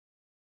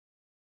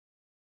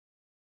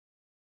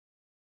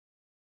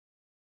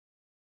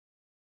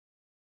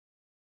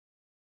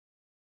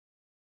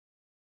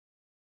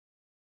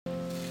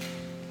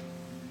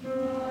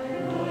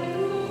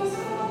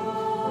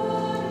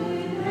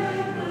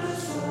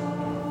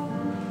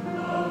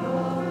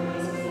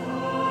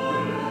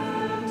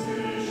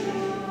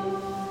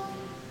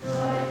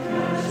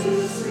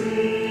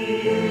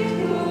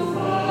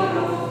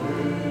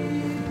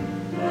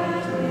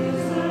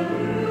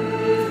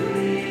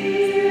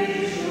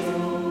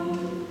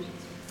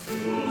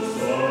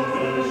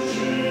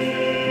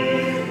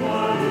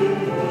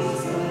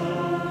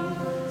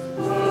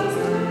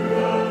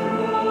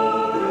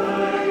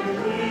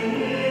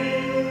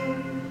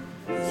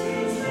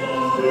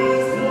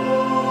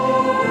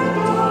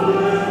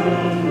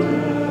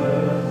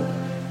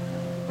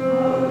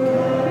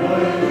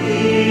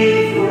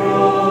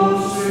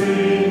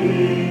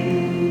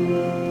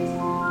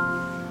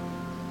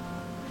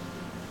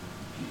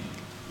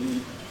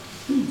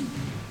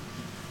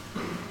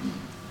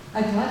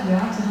I'm glad we are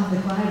to have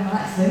the choir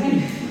back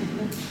singing.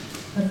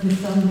 As we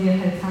sung here,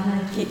 how can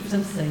I keep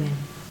from singing?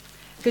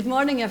 Good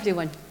morning,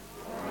 everyone,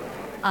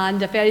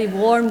 and a very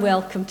warm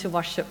welcome to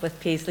worship with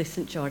Paisley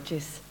St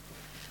George's.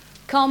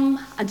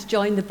 Come and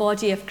join the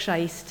body of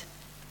Christ.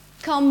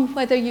 Come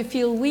whether you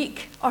feel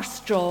weak or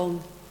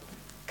strong.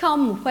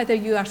 Come whether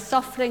you are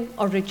suffering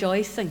or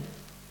rejoicing.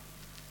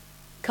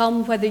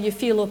 Come whether you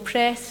feel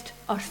oppressed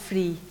or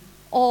free.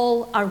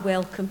 All are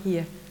welcome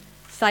here.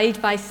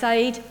 Side by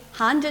side,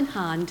 hand in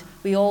hand,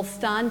 we all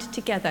stand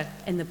together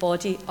in the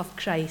body of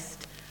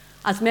Christ.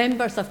 As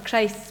members of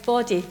Christ's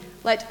body,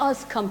 let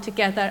us come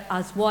together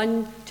as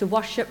one to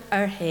worship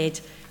our head.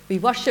 We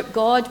worship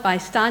God by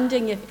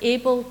standing, if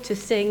able, to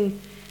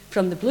sing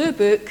from the Blue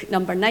Book,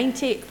 number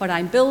 90, For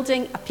I'm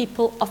Building a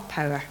People of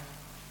Power.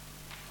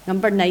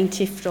 Number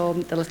 90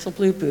 from the Little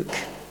Blue Book.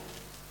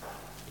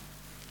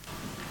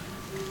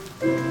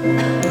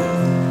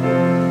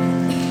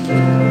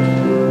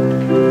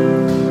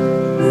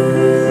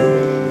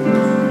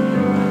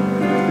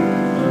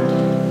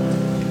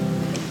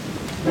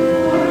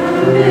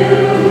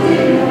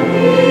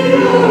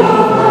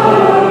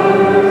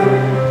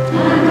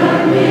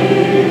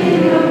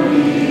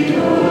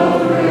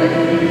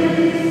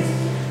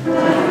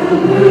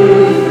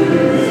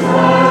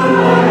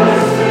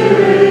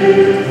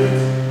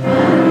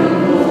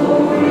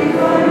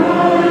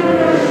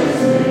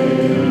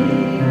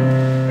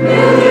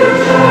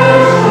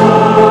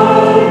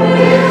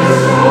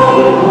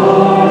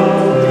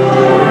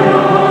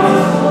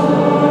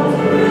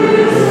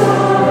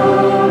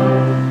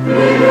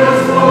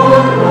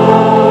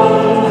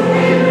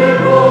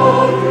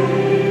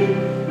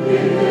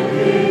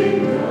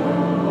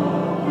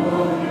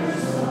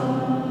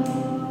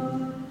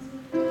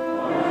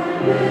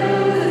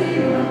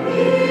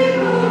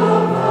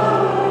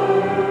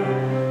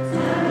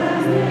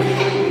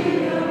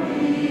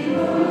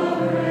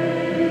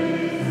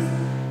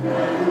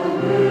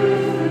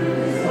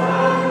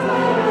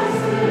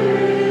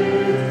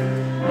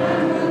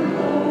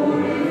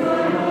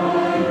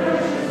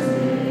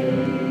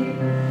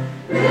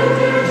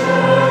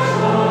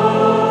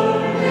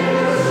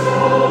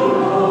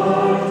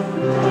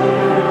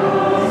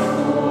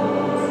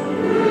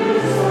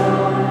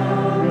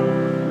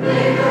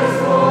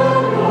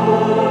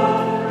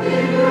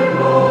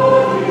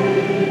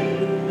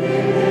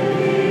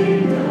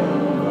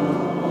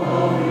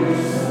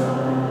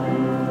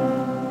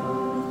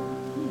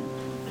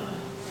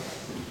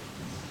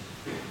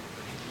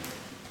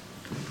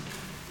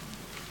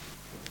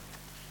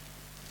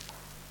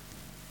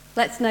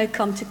 Let's now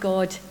come to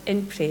God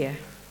in prayer.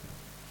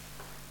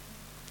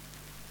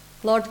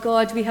 Lord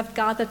God, we have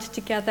gathered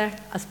together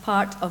as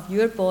part of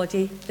your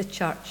body, the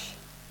church.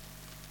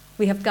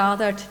 We have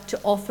gathered to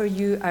offer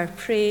you our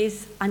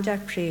praise and our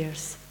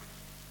prayers.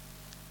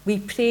 We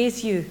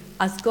praise you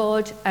as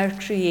God, our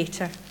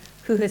Creator,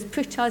 who has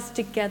put us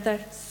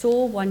together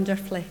so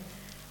wonderfully,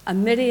 a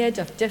myriad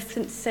of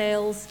different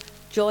cells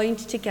joined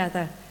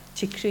together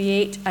to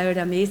create our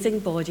amazing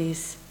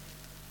bodies.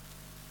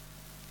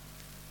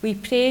 We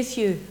praise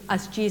you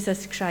as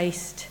Jesus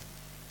Christ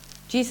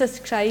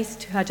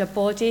who had a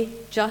body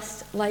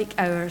just like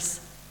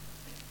ours,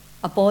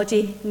 a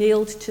body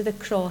nailed to the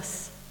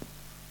cross,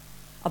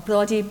 a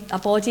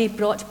body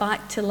brought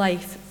back to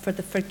life for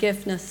the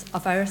forgiveness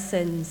of our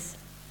sins.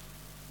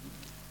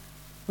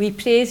 We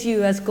praise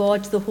you as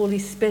God the Holy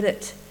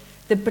Spirit,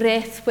 the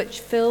breath which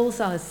fills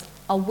us,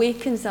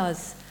 awakens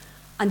us,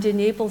 and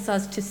enables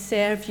us to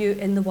serve you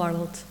in the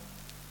world.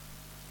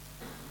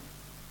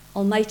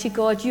 Almighty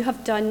God, you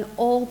have done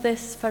all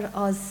this for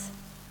us,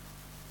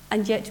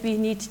 and yet we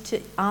need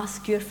to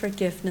ask your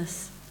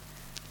forgiveness.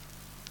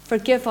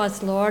 Forgive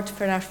us, Lord,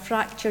 for our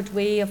fractured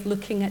way of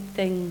looking at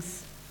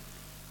things.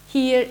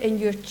 Here in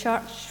your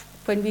church,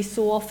 when we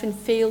so often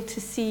fail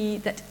to see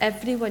that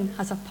everyone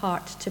has a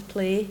part to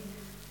play,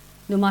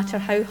 no matter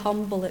how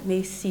humble it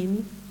may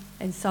seem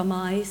in some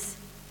eyes.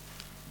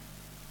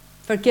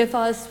 Forgive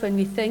us when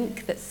we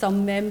think that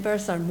some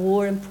members are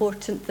more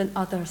important than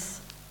others.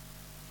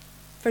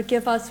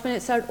 Forgive us when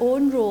it's our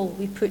own role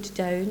we put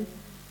down.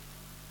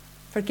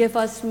 Forgive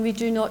us when we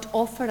do not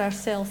offer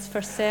ourselves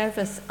for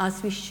service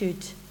as we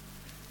should.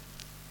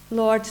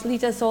 Lord,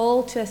 lead us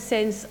all to a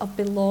sense of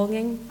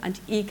belonging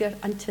and eager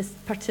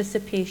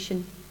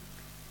participation.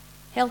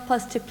 Help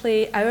us to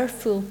play our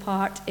full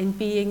part in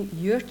being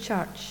your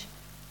church,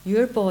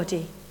 your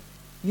body,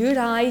 your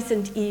eyes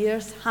and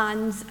ears,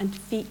 hands and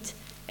feet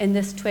in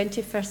this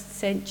 21st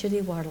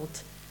century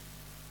world.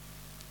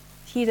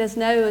 Hear us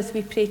now as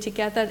we pray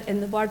together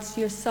in the words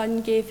your Son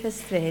gave his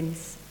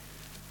friends.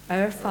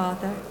 Our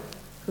Father,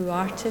 who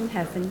art in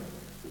heaven,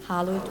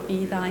 hallowed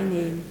be thy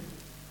name.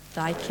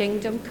 Thy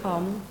kingdom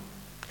come,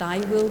 thy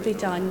will be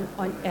done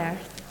on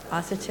earth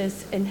as it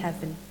is in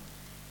heaven.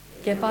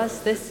 Give us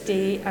this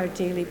day our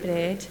daily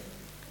bread,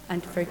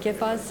 and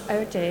forgive us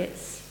our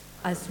debts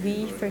as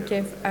we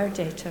forgive our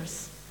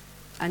debtors.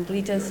 And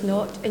lead us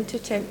not into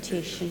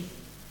temptation,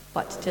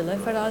 but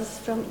deliver us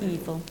from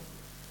evil.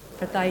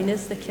 For thine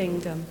is the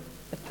kingdom,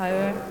 the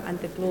power, and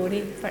the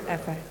glory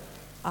forever.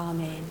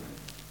 Amen.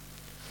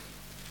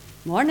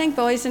 Morning,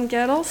 boys and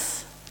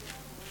girls.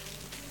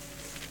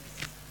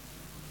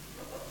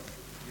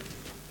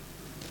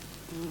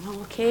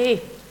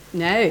 Okay,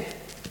 now,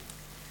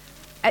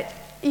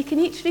 you can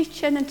each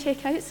reach in and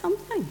take out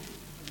something.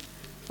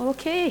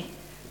 Okay,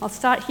 I'll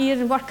start here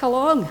and work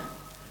along.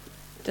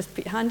 Just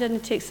put your hand in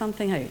and take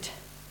something out.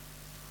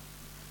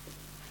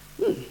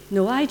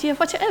 No idea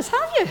what it is,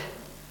 have you?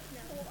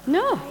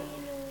 No.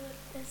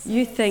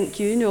 You think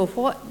you know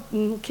what?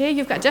 Okay,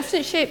 you've got a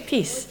different shaped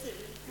piece.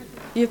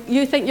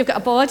 You think you've got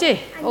a body?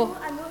 I know who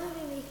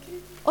we're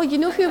making. Oh, you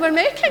know who we're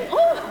making?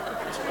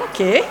 Oh,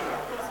 okay.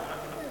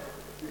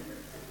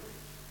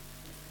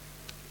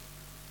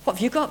 What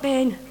have you got,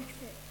 Ben?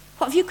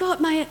 What have you got,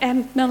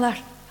 Miller?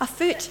 A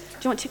foot.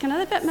 Do you want to take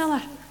another bit,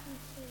 Miller?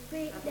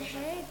 Wait, the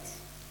head.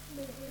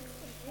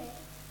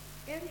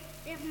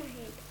 There's my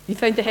head. You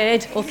found the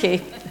head?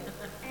 Okay.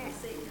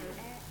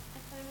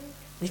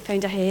 You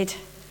found a head.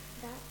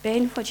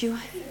 Ben, what do you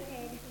want? A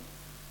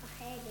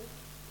head.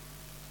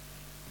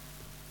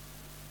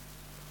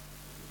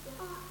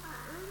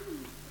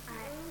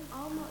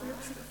 Almost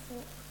looks like a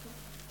fork.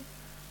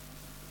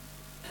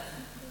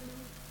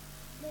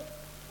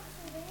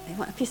 You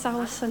want a piece,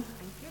 Alison?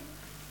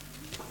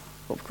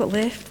 What we've got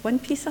left? One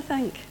piece, I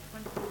think.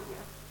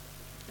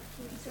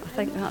 I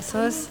think that's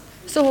us.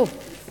 So,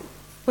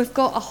 we've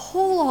got a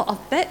whole lot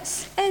of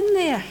bits in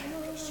there.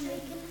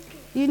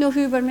 You know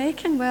who we're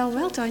making?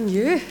 Well done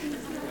you.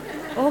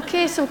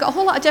 Okay, so we've got a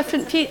whole lot of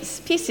different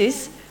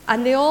pieces,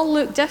 and they all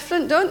look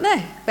different, don't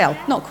they? Well,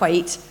 not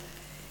quite.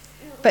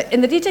 But in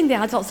the reading the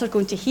adults are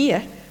going to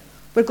hear,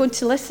 we're going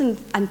to listen,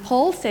 and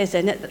Paul says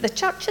in it that the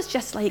church is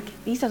just like,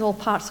 these are all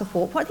parts of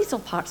what? What are these all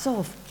parts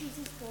of?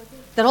 Jesus' body.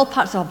 They're all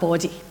parts of a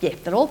body. Yeah,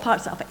 they're all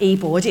parts of a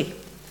body.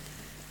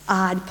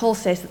 And Paul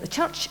says that the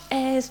church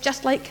is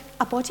just like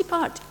a body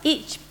part.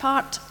 Each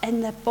part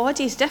in the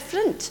body is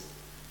different.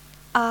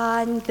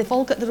 And they've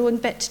all got their own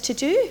bit to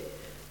do.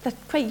 They're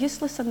quite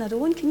useless on their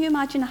own. Can you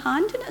imagine a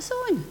hand on its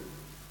own?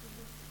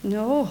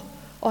 No.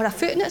 Or a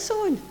foot on its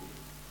own?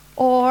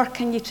 Or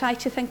can you try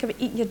to think of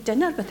eating your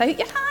dinner without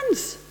your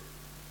hands?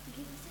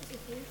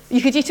 You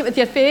could eat it with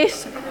your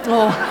face?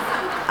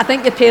 Oh, I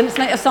think your parents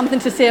might have something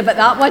to say about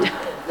that one.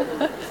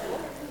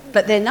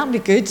 But then that would be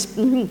good.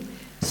 Mm-hmm.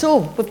 So,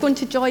 we're going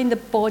to join the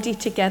body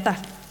together.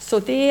 So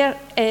there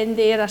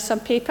are some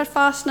paper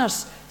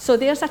fasteners. So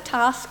there's a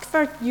task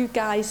for you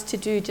guys to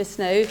do just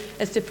now,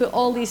 is to put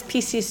all these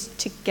pieces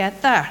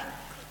together.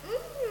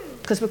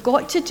 Because we've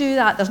got to do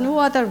that. There's no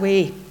other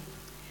way.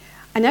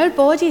 And our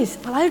bodies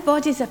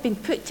have been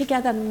put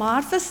together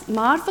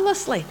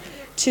marvellously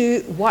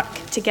to work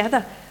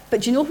together.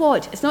 But do you know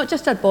what? It's not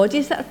just our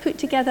bodies that are put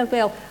together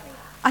well.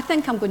 I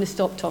think I'm going to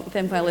stop talking to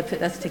them while they put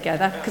this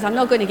together, because I'm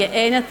not going to get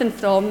anything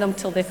from them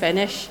till they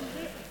finish.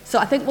 So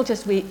I think we'll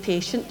just wait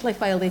patiently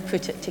while they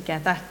put it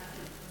together.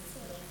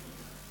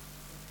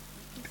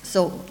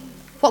 So,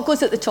 what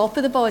goes at the top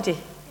of the body?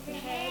 The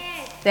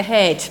head. The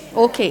head.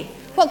 Okay.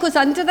 What goes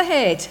under the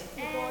head?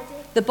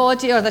 The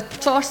body or the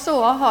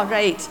torso? Oh,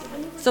 right.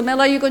 So,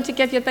 Miller, you're going to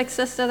give your big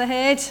sister the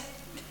head?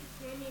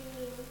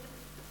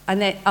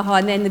 And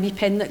then the wee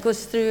pin that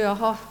goes through.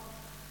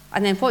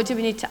 And then what do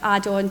we need to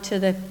add on to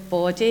the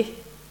body?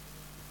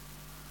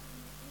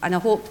 And I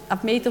hope,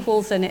 I've made the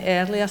holes in it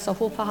earlier, so I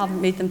hope I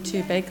haven't made them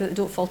too big that they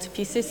don't fall to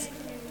pieces.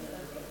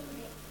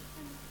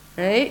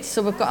 Right,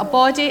 so we've got a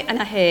body and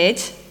a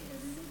head.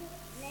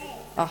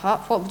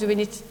 What do we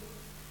need?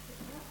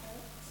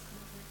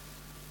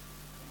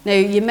 Now,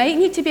 you might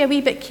need to be a wee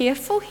bit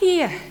careful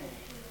here.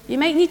 You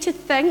might need to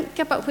think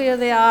about where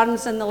the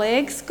arms and the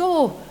legs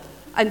go,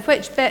 and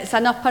which bit's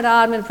an upper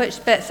arm and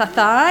which bit's a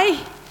thigh.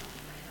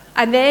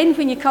 And then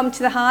when you come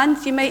to the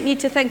hands, you might need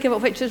to think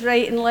about which is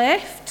right and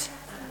left.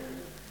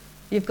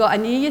 You've got a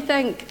knee, you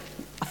think.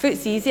 A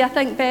foot's easy, I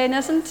think, Ben,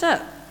 isn't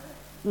it?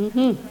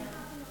 Mm-hmm.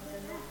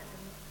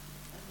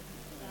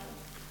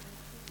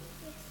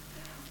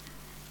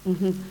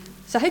 Mm-hmm.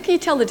 So how can you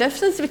tell the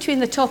difference between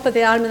the top of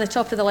the arm and the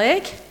top of the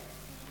leg?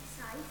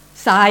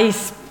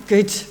 Size.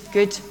 Good.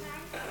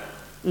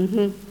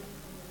 Mm-hmm.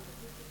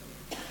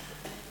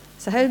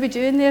 So how are we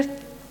doing there?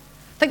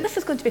 I think this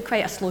is going to be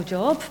quite a slow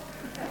job.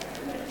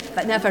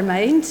 But never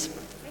mind.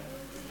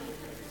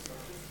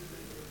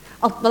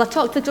 Well, I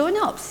talk to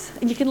grown-ups,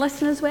 and you can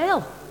listen as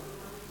well.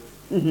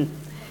 Mm-hmm.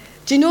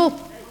 Do you know,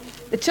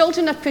 the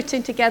children are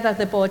putting together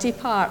the body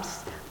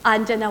parts,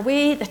 and in a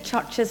way, the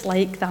church is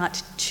like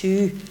that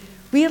too.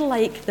 We're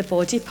like the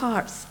body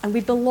parts, and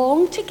we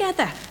belong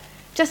together,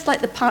 just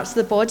like the parts of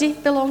the body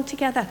belong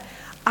together.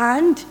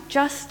 And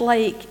just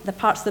like the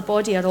parts of the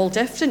body are all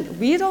different,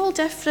 we're all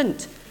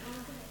different.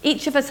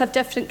 Each of us have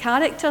different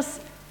characters.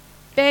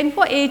 Ben,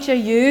 what age are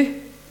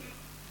you?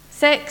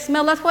 6.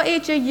 Miller, what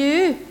age are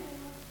you?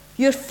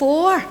 You're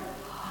 4.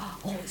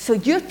 Oh, so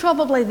you're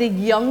probably the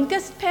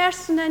youngest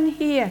person in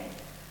here.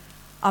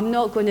 I'm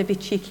not going to be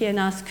cheeky and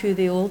ask who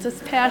the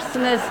oldest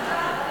person is,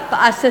 but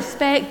I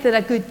suspect they're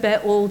a good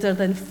bit older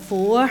than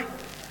 4.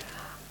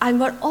 And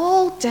we're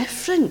all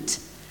different.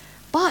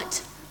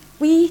 But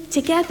we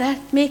together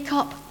make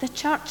up the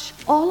church,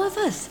 all of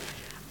us.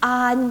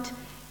 And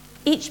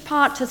each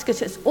part has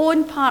got its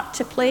own part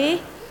to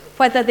play,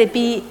 whether they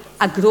be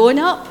a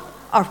grown-up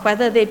or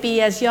whether they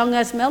be as young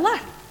as Miller.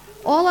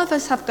 All of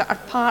us have got our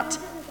part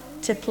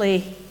to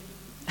play.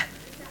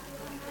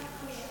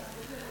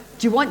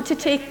 Do you want to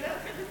take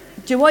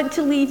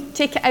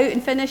it out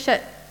and finish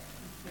it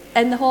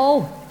in the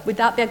hall? Would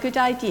that be a good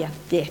idea?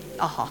 Yeah,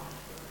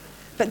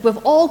 But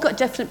we've all got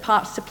different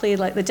parts to play,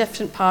 like the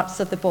different parts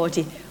of the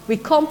body. We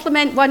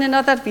complement one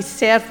another, we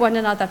serve one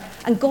another.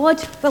 And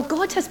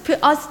God has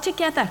put us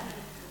together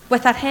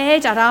with our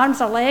head, our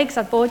arms, our legs,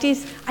 our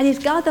bodies, and he's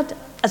gathered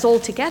us all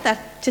together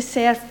to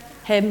serve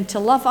him, to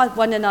love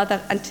one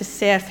another and to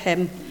serve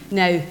him.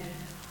 Now,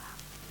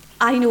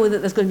 I know that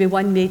there's going to be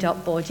one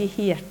made-up body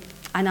here.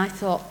 And I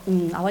thought,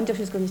 I wonder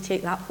who's going to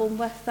take that home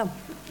with them.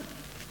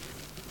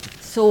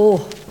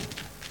 So,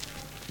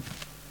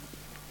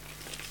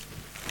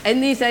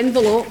 in these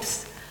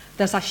envelopes,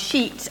 there's a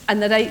sheet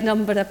and the right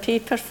number of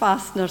paper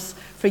fasteners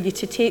for you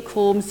to take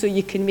home so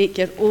you can make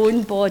your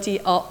own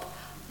body up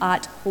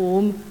at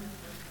home.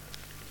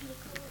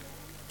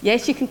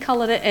 Yes, you can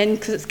colour it in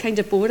because it's kind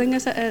of boring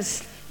as it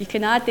is. You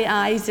can add the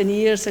eyes and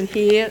ears and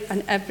hair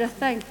and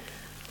everything.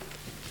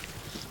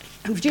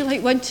 And would you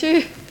like one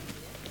too?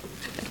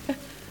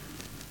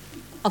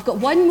 I've got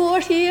one more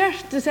here.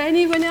 Does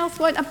anyone else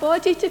want a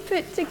body to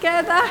put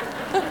together?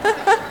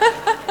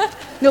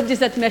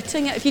 Nobody's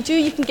admitting it. If you do,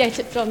 you can get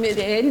it from me at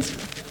the end.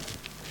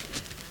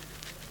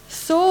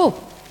 So,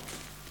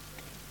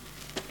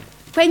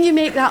 when you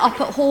make that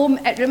up at home,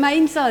 it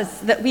reminds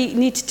us that we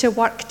need to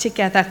work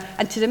together.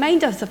 And to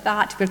remind us of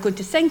that, we're going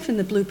to sing from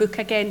the Blue Book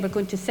again. We're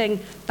going to sing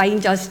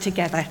Bind Us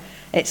Together.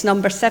 It's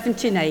number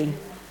 79.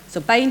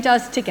 So, bind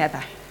us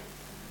together.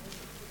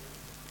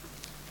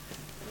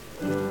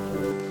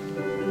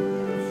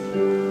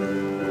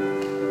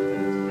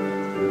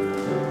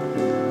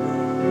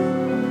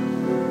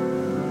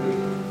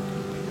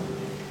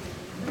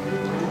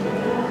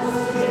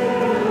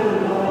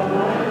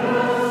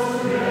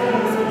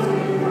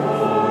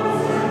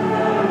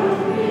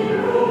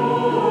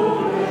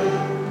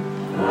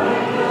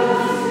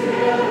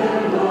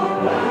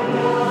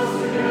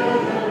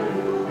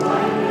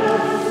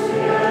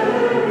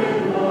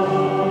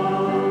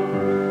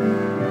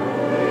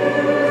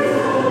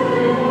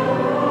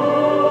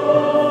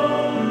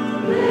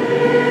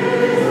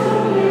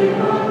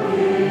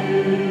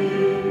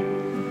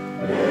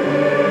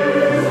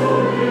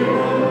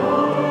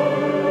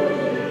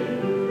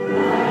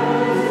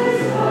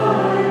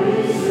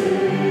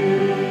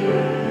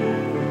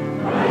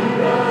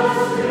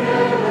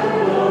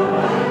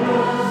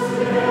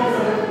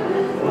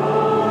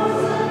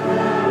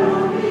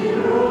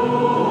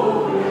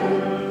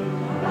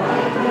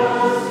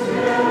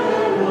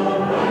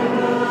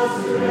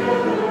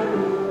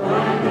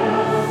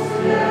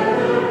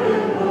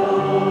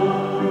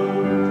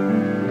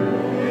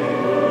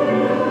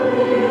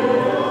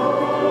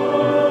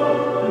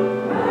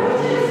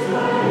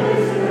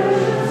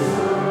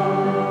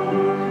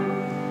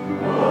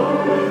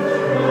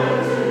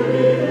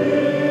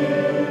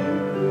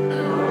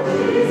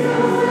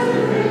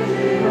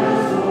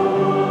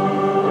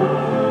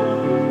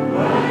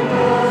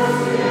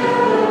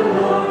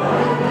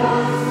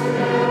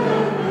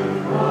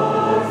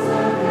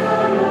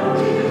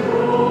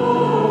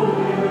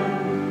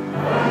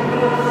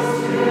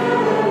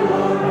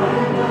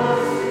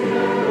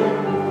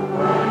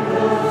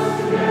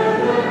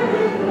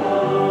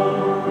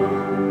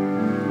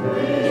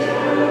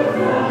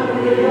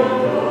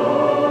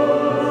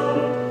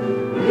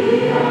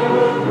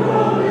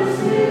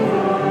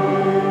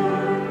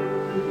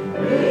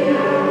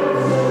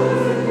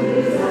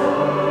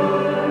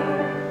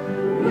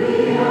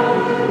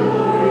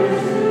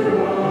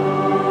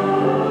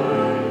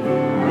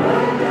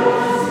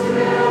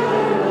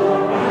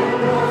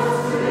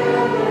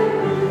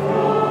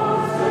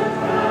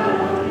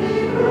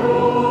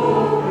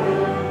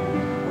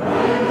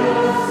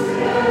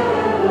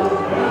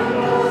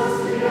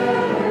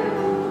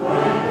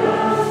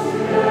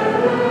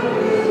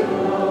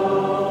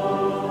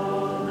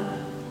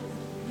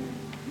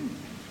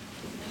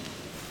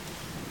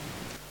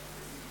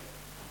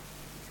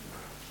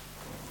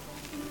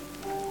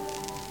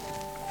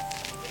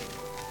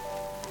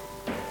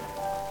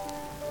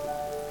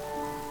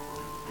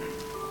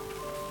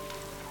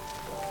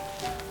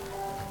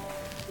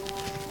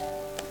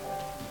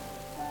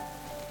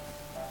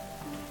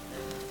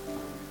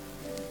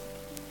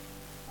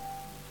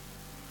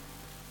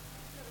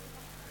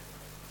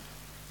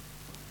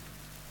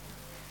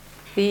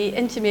 The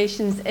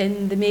intimations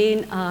in the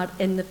main are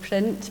in the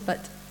print,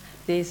 but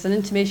there's an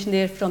intimation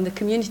there from the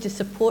community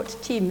support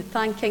team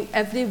thanking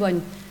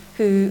everyone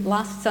who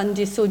last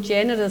Sunday so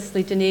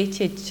generously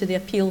donated to the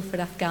appeal for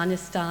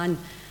Afghanistan,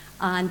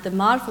 and the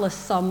marvellous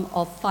sum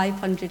of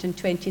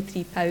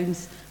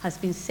 £523 has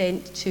been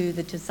sent to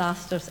the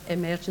Disasters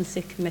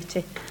Emergency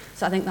Committee.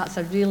 So I think that's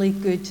a really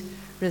good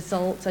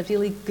result, a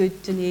really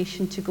good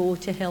donation to go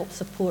to help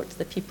support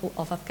the people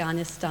of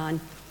Afghanistan.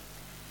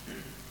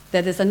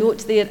 There is a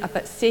note there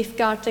about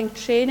safeguarding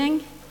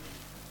training.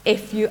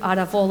 If you are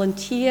a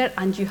volunteer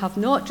and you have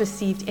not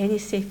received any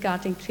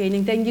safeguarding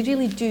training, then you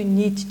really do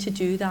need to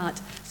do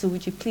that. So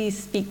would you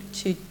please speak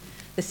to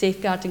the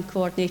safeguarding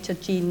coordinator,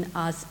 Jean,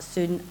 as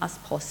soon as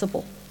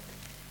possible.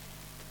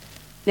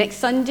 Next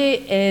Sunday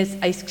is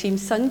Ice Cream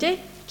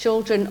Sunday.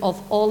 Children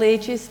of all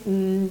ages,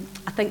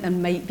 I think there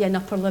might be an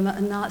upper limit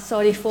on that,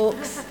 sorry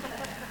folks,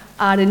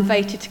 are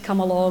invited to come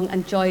along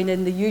and join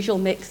in the usual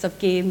mix of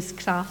games,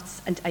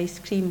 crafts and ice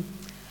cream.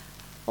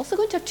 Also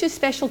going to have 2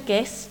 special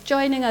guests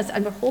joining us,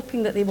 and we're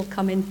hoping that they will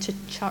come into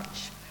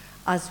church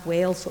as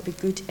well, so it'll be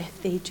good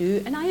if they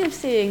do. And I am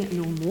saying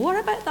no more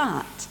about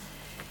that.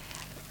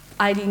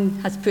 Irene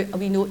has put a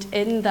wee note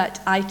in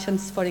that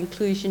items for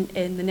inclusion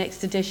in the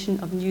next edition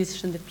of News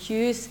from the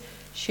Pews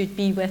should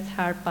be with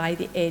her by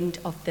the end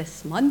of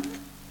this month.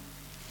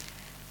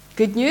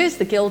 Good news,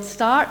 the Guild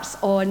starts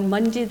on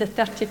Monday the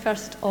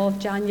 31st of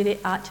January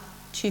at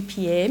 2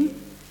 p.m.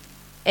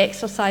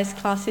 Exercise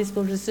classes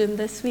will resume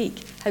this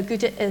week. How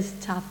good it is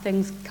to have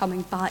things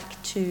coming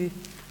back to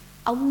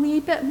a wee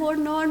bit more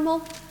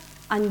normal,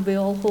 and we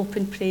all hope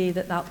and pray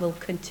that that will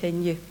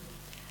continue.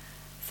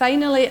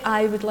 Finally,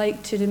 I would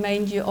like to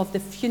remind you of the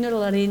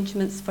funeral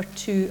arrangements for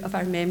 2 of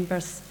our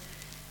members.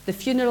 The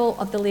funeral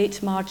of the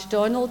late Marge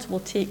Donald will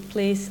take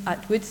place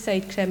at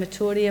Woodside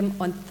Crematorium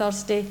on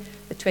Thursday,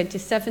 the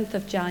 27th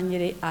of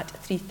January at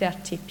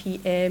 3:30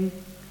 p.m.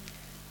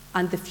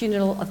 And the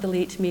funeral of the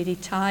late Mary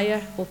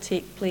Tyre will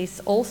take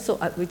place also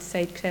at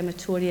Woodside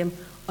Crematorium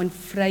on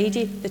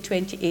Friday, the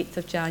 28th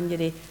of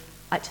January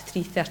at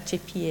 3:30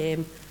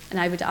 p.m. And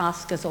I would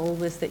ask, as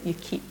always, that you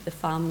keep the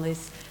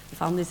families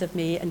of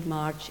May and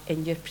Marge,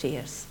 in your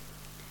prayers.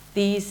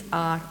 These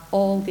are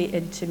all the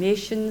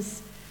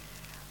intimations.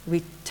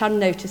 We turn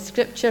now to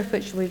Scripture,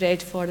 which will be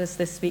read for us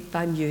this week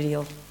by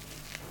Muriel.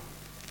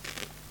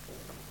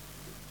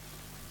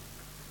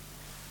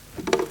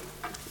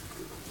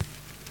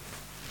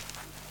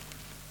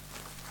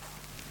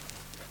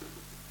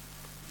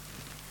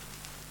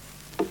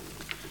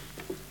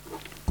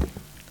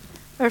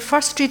 Our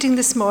first reading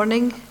this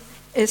morning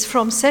is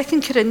from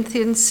 2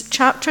 Corinthians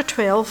chapter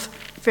 12,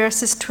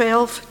 verses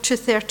 12 to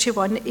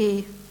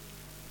 31a.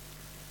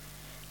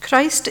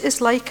 Christ is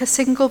like a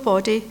single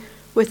body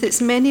with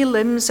its many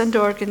limbs and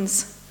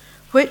organs,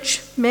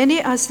 which, many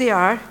as they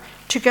are,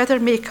 together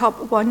make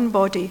up one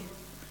body.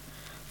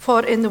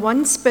 For in the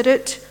one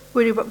Spirit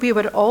we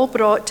were all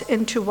brought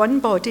into one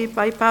body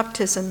by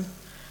baptism,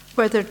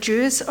 whether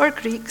Jews or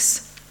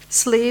Greeks,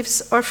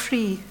 slaves or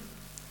free.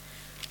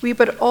 We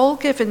were all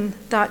given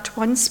that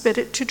one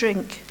Spirit to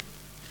drink.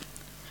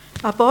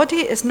 A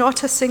body is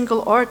not a single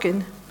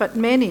organ, but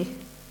many.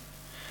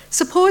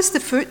 Suppose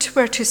the foot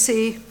were to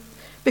say,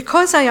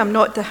 "Because I am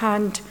not the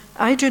hand,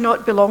 I do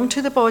not belong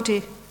to the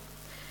body."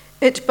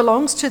 It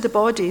belongs to the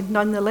body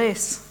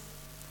nonetheless.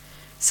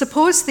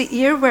 Suppose the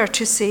ear were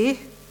to say,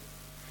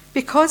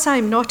 "Because I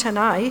am not an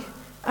eye,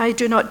 I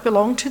do not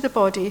belong to the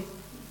body."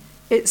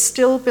 It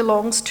still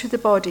belongs to the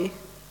body.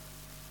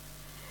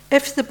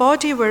 If the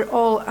body were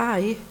all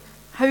eye,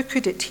 how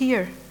could it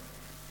hear?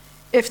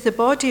 If the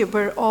body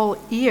were all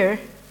ear,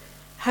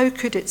 how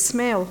could it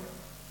smell?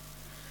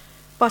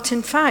 But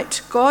in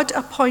fact, God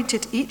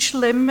appointed each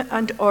limb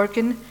and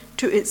organ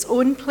to its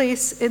own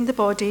place in the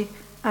body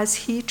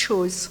as he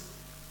chose.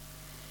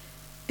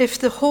 If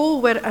the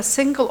whole were a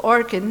single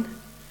organ,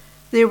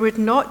 there would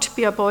not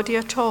be a body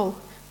at all.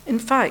 In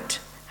fact,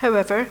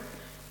 however,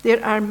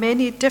 there are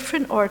many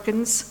different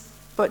organs,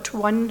 but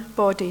one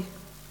body.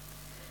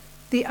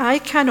 The eye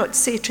cannot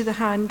say to the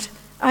hand,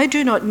 "I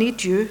do not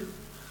need you,"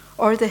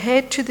 or the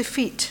head to the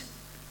feet,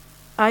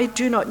 "I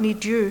do not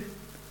need you."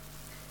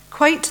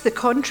 Quite the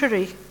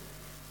contrary.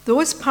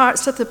 Those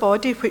parts of the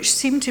body which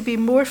seem to be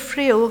more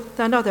frail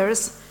than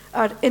others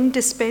are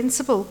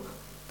indispensable,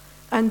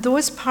 and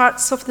those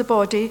parts of the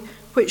body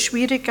which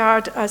we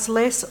regard as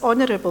less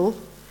honourable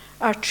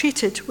are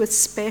treated with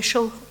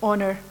special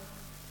honour.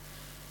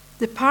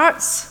 The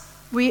parts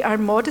we are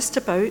modest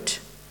about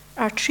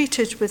are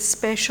treated with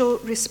special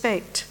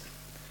respect,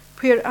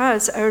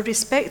 whereas our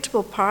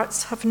respectable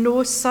parts have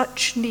no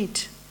such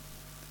need.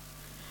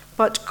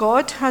 But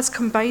God has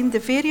combined the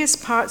various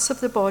parts of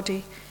the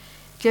body,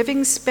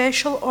 giving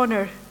special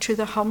honour to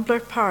the humbler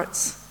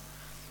parts,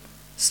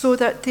 so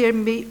that there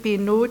may be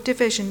no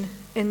division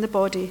in the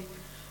body,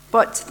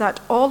 but that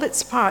all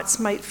its parts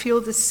might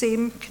feel the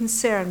same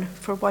concern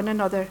for one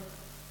another.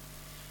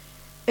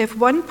 If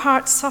one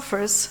part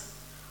suffers,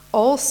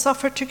 all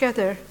suffer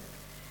together.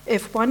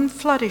 If one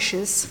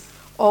flourishes,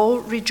 all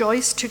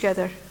rejoice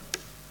together.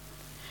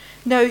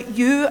 Now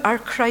you are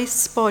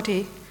Christ's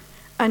body,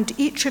 and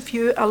each of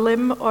you a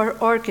limb or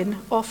organ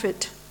of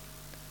it.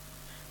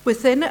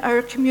 Within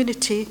our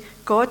community,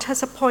 God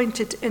has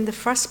appointed in the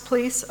first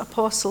place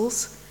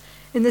apostles,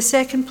 in the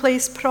second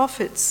place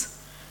prophets,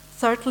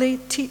 thirdly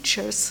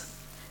teachers,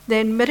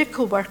 then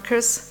miracle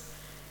workers,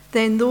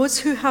 then those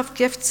who have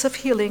gifts of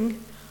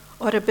healing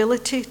or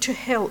ability to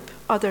help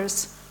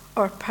others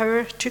or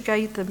power to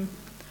guide them,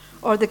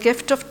 or the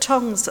gift of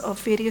tongues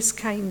of various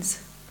kinds.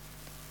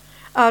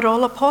 Are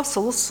all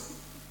apostles?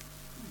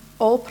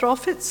 All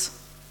prophets?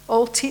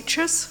 All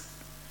teachers?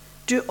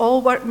 Do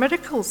all work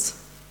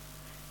miracles?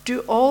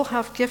 Do all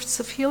have gifts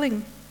of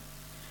healing?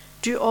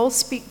 Do all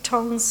speak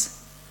tongues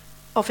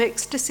of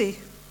ecstasy?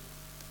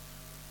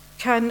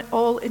 Can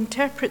all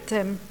interpret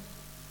them?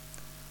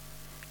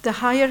 The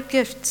higher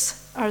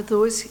gifts are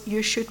those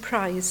you should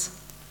prize.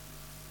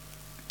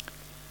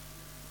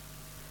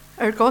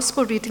 Our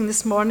gospel reading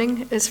this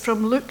morning is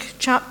from Luke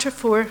chapter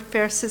 4,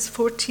 verses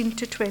 14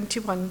 to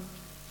 21.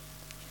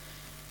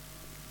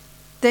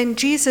 Then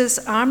Jesus,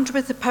 armed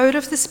with the power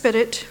of the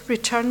Spirit,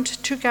 returned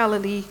to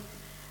Galilee,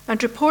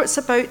 and reports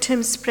about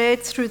him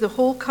spread through the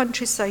whole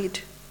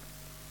countryside.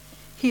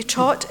 He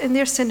taught in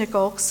their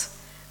synagogues,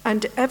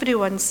 and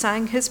everyone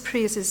sang his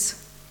praises.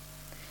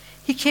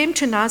 He came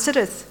to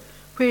Nazareth,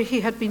 where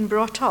he had been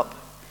brought up,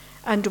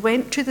 and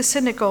went to the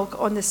synagogue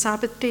on the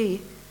Sabbath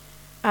day,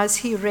 as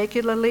he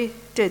regularly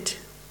did.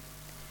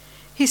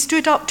 He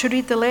stood up to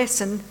read the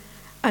lesson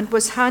and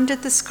was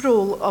handed the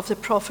scroll of the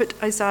prophet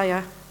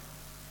Isaiah.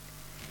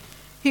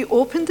 He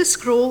opened the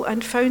scroll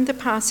and found the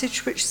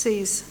passage which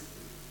says,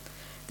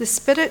 "The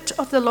Spirit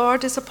of the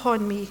Lord is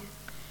upon me,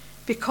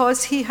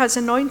 because he has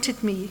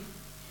anointed me.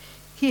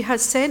 He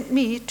has sent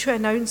me to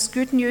announce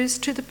good news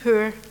to the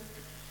poor,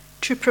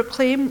 to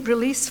proclaim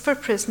release for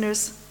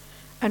prisoners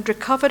and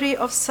recovery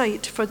of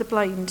sight for the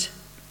blind,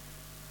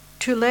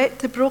 to let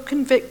the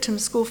broken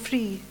victims go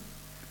free,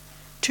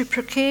 to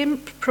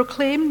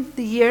proclaim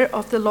the year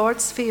of the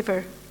Lord's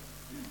favor."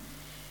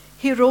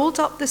 He rolled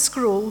up the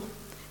scroll,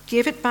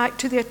 gave it back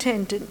to the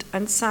attendant,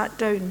 and sat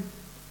down.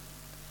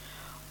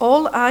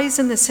 All eyes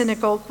in the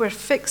synagogue were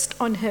fixed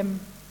on him.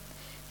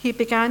 He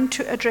began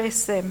to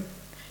address them.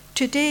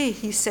 "Today,"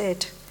 he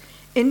said,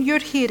 "in your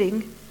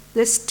hearing,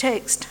 this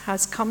text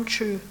has come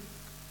true."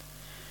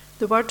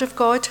 The word of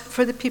God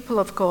for the people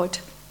of God.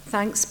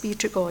 Thanks be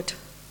to God.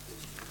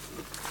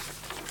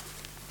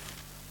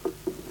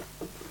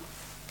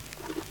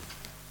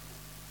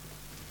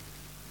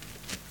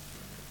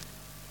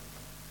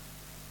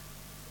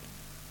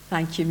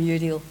 Thank you,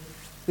 Muriel.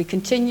 We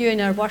continue in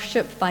our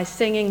worship by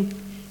singing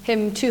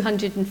hymn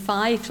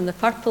 205 from the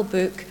Purple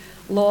Book,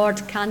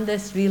 "Lord, Can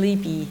This Really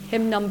Be?"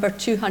 Hymn number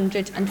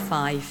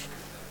 205.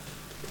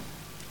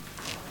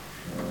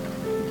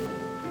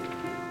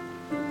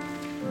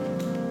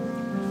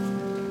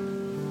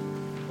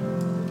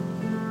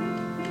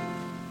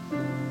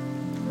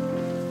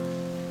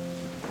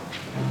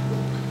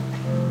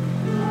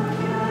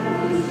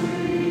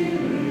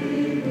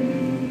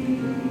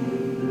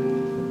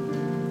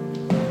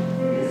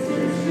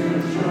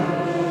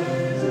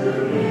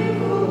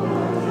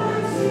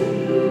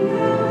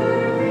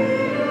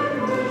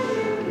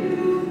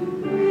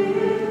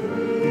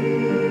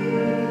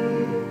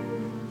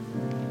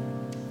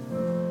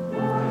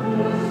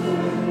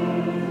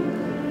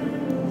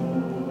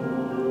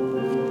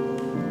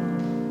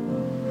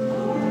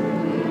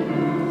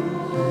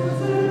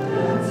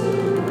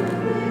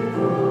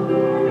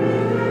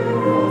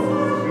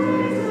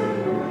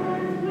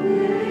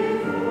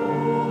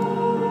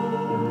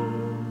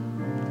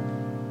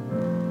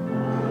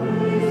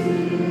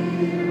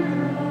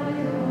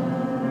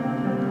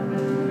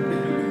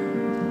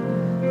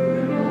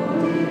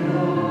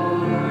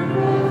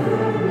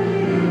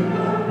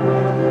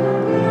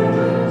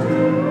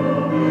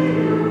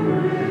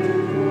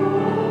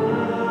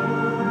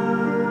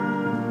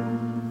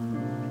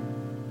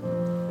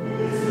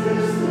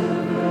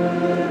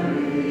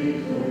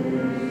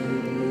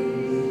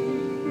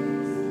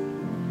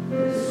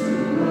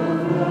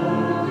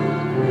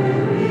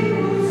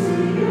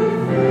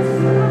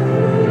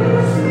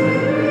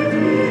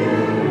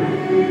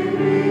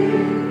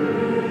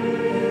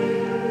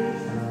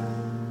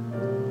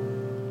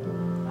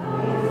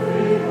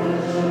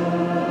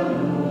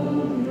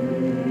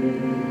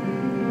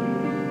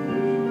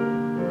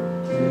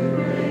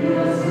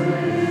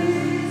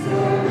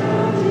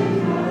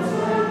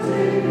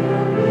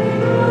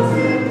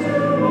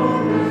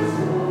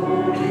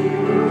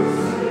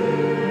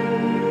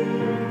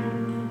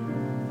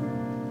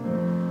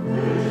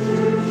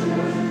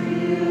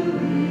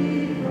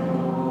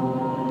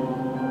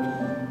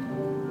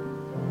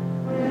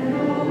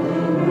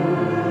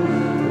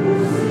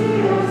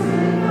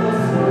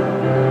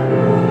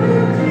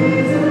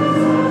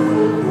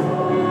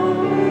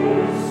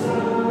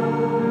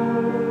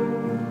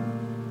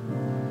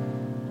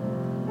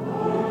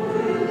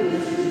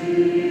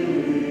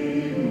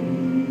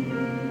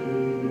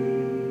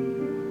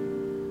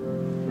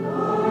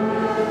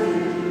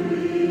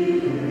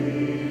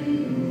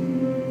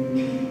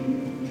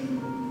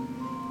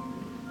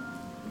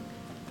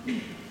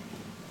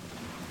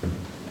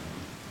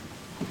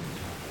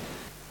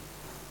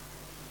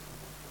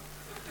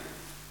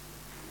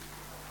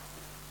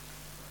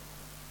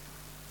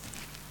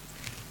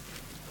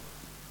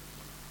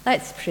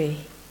 Let's pray.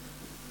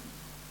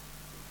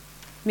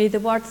 May the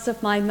words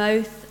of my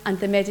mouth and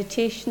the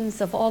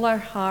meditations of all our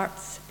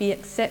hearts be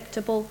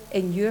acceptable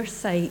in your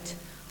sight,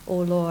 O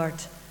Lord,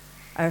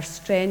 our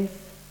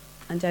strength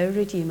and our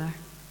Redeemer.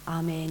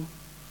 Amen.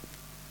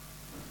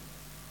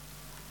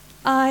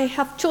 I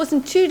have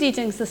chosen 2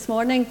 readings this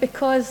morning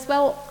because,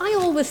 well, I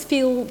always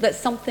feel that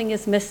something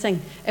is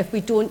missing if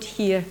we don't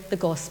hear the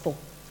gospel.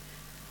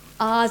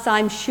 As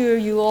I'm sure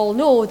you all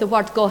know, the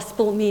word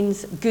gospel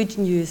means good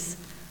news.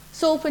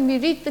 So when we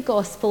read the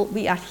gospel,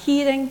 we are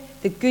hearing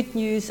the good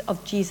news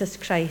of Jesus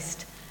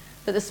Christ.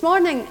 But this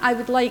morning, I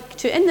would like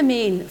to, in the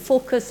main,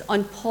 focus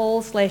on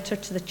Paul's letter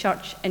to the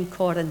church in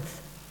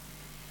Corinth.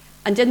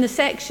 And in the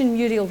section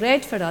Muriel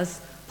read for us,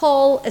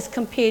 Paul is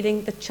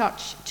comparing the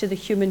church to the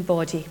human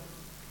body.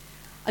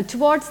 And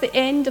towards the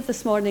end of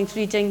this morning's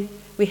reading,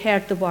 we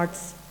heard the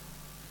words,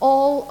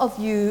 "All of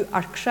you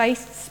are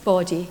Christ's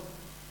body,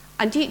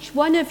 and each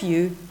one of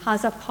you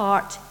has a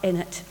part in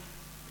it."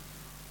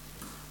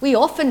 We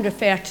often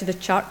refer to the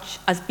church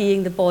as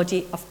being the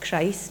body of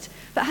Christ,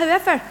 but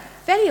however,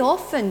 very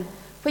often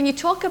when you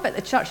talk about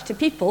the church to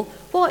people,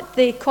 what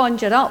they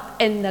conjure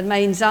up in their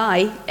mind's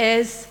eye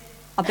is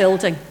a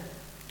building.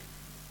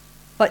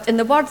 But in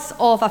the words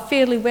of a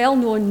fairly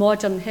well-known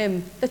modern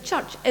hymn, the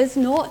church is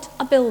not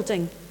a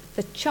building.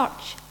 The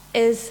church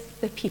is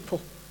the people.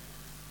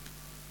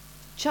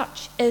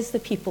 Church is the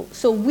people.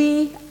 So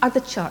we are the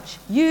church.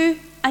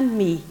 You and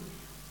me.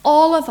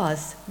 All of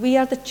us, we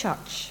are the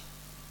church.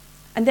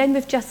 And then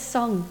we've just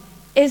sung,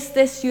 "Is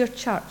this your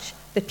church,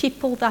 the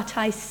people that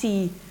I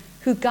see,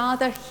 who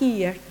gather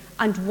here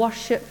and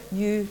worship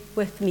you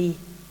with me?"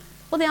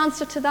 Well, the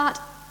answer to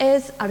that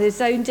is a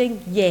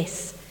resounding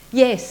yes.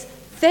 Yes,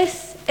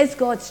 this is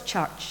God's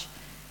church.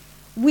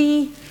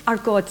 We are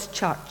God's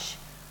church.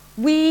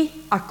 We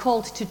are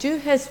called to do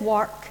his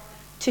work,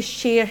 to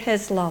share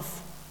his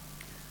love.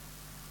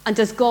 And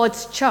as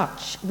God's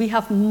church, we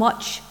have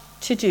much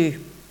to do.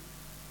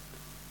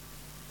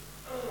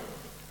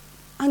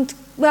 And,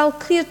 well,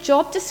 clear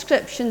job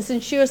descriptions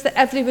ensures that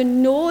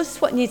everyone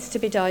knows what needs to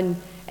be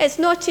done. It's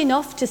not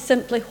enough to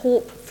simply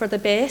hope for the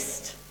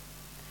best.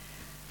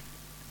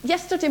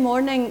 Yesterday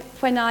morning,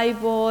 when I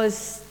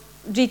was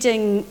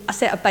reading a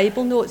set of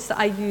Bible notes that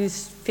I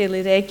use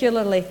fairly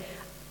regularly,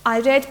 I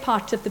read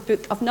part of the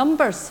book of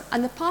Numbers,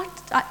 and the part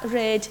I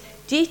read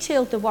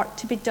detailed the work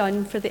to be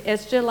done for the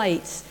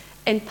Israelites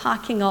in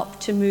packing up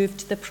to move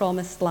to the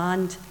promised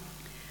land.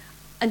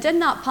 And in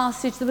that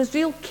passage, there was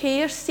real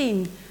care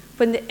seen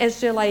when the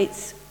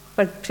Israelites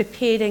were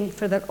preparing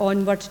for their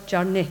onward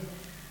journey.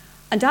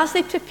 And as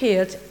they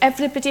prepared,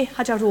 everybody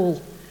had a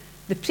role.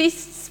 The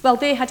priests, well,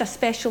 they had a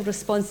special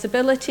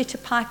responsibility to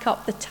pack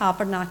up the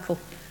tabernacle.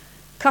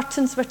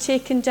 Curtains were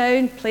taken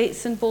down,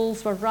 plates and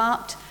bowls were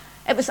wrapped.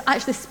 It was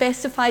actually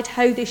specified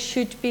how they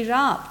should be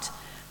wrapped.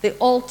 The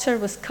altar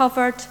was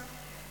covered.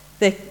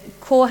 The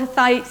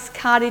Kohathites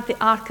carried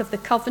the Ark of the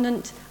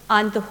Covenant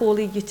and the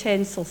holy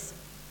utensils.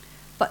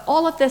 But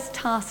all of this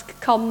task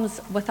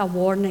comes with a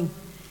warning.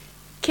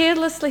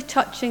 Carelessly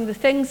touching the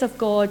things of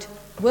God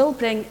will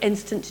bring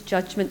instant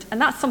judgment,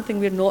 and that's something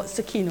we're not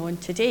so keen on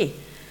today.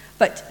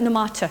 But no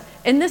matter,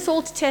 in this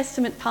Old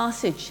Testament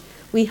passage,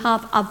 we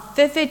have a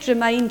vivid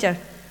reminder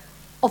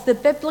of the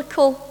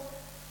biblical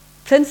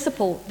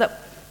principle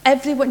that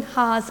everyone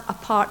has a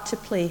part to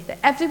play, that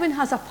everyone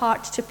has a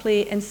part to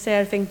play in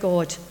serving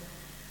God.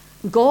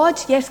 God,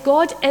 yes,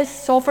 God is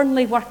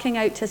sovereignly working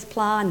out his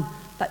plan,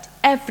 but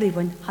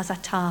everyone has a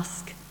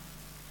task.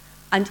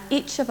 And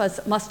each of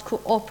us must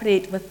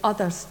cooperate with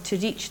others to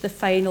reach the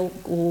final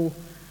goal.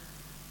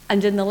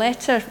 And in the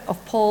letter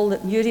of Paul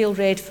that Muriel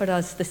read for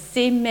us, the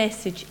same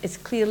message is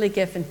clearly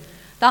given.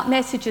 That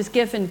message is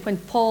given when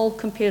Paul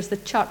compares the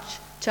church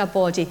to a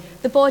body.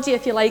 The body,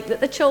 if you like, that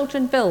the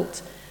children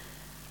built.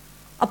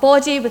 A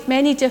body with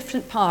many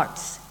different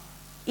parts,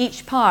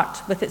 each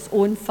part with its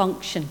own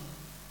function.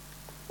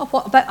 Well,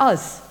 what about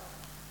us?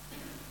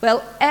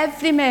 Well,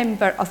 every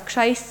member of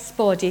Christ's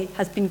body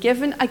has been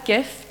given a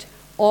gift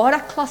or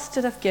a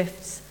cluster of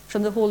gifts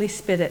from the Holy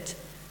Spirit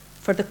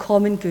for the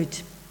common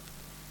good.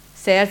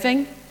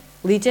 Serving,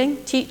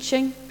 leading,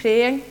 teaching,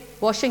 praying,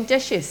 washing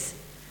dishes,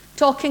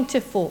 talking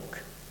to folk,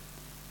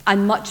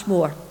 and much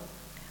more.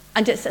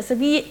 And it's as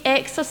we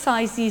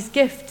exercise these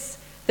gifts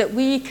that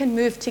we can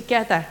move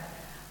together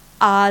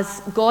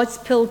as God's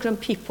pilgrim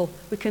people.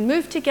 We can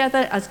move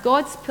together as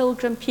God's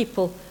pilgrim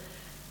people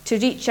to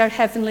reach our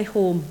heavenly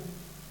home.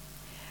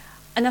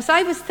 And as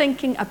I was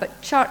thinking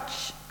about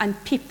church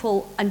and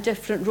people and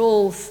different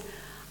roles,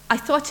 I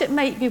thought it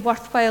might be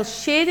worthwhile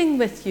sharing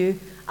with you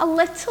a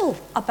little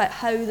about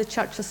how the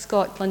Church of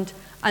Scotland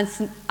and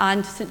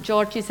St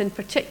George's in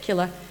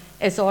particular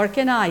is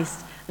organised.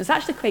 It's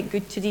actually quite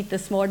good to read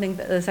this morning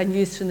that there's a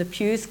news from the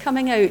pews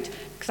coming out,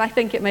 because I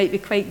think it might be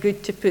quite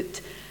good to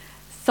put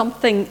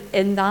something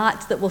in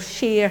that will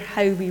share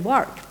how we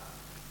work.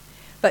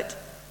 But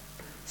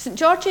St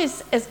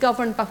George's is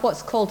governed by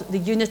what's called the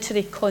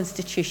Unitary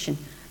Constitution.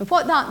 And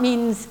what that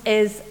means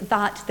is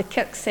that the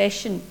Kirk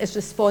Session is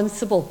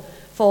responsible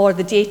for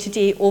the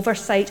day-to-day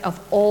oversight of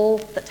all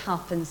that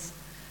happens,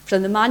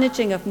 from the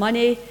managing of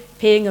money,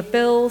 paying of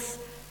bills,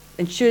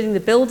 ensuring the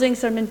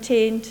buildings are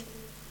maintained,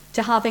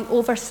 to having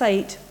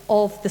oversight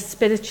of the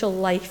spiritual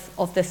life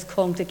of this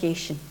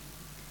congregation.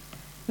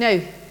 Now,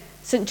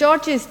 St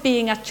George's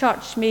being a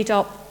church made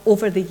up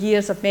over the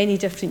years of many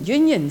different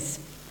unions,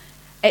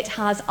 it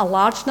has a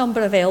large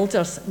number of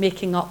elders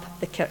making up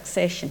the Kirk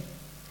session.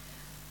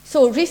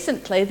 So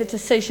recently the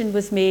decision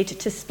was made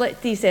to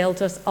split these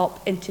elders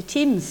up into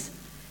teams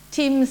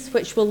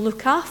which will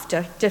look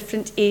after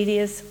different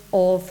areas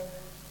of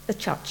the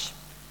church.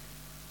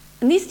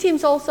 And these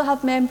teams also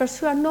have members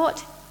who are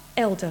not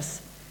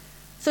elders.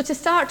 So to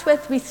start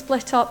with, we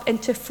split up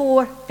into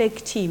 4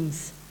 big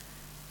teams: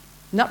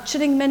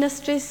 nurturing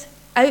ministries,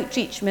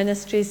 outreach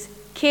ministries,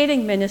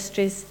 caring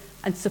ministries,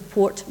 and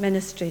support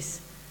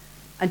ministries.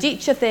 And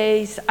each of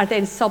these are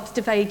then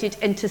subdivided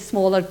into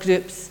smaller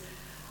groups,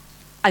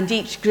 and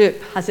each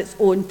group has its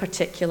own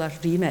particular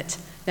remit.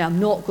 Now, I'm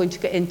not going to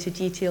get into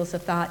details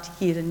of that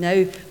here and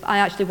now, but I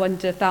actually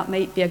wonder if that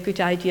might be a good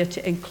idea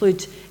to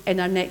include in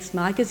our next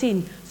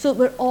magazine, so that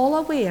we're all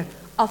aware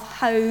of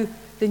how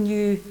the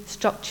new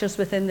structures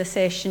within the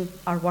session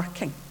are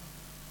working.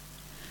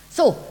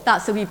 So,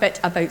 that's a wee bit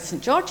about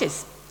St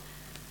George's.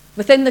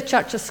 Within the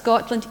Church of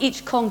Scotland,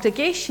 each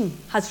congregation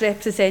has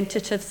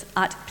representatives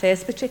at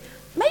presbytery.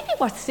 It might be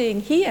worth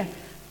saying here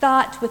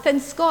that within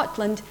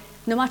Scotland,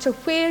 no matter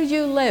where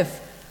you live,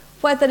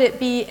 whether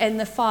it be in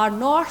the far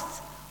north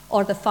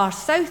or the far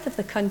south of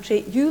the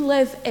country, you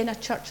live in a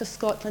Church of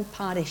Scotland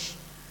parish.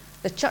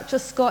 The Church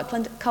of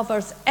Scotland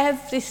covers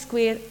every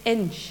square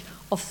inch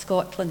of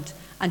Scotland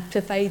and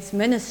provides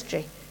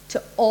ministry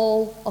to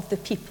all of the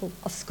people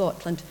of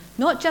Scotland,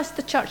 not just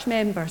the church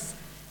members.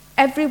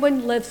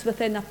 Everyone lives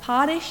within a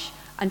parish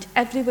and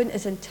everyone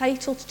is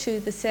entitled to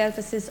the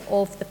services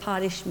of the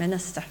parish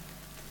minister.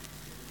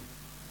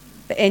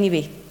 But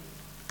anyway,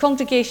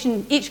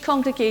 each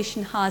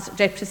congregation has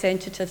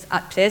representatives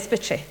at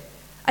presbytery.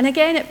 And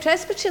again, at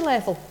presbytery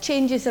level,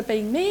 changes are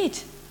being made.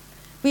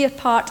 We are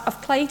part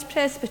of Clyde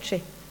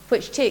Presbytery,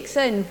 which takes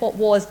in what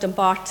was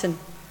Dumbarton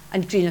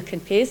and Greenock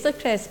and Paisley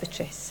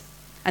presbyteries.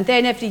 And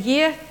then every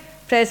year,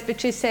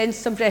 presbytery sends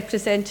some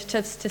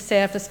representatives to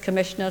serve as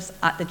commissioners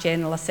at the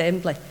General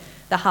Assembly,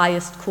 the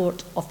highest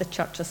court of the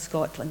Church of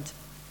Scotland.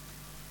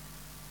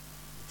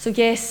 So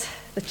yes,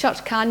 the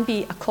church can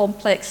be a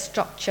complex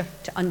structure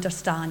to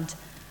understand.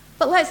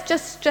 But let's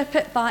just strip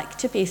it back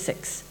to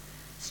basics.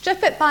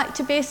 Strip it back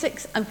to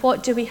basics, and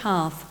what do we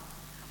have?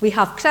 We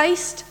have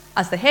Christ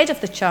as the head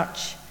of the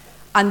church,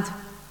 and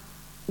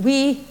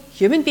we,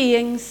 human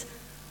beings,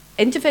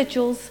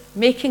 individuals,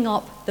 making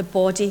up the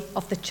body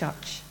of the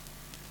church.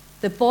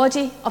 The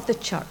body of the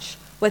church,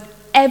 with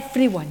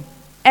everyone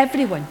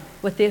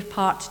with their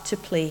part to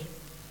play.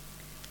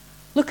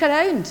 Look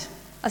around.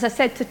 As I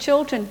said to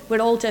children,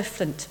 we're all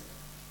different.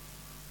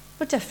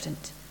 We're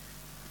different.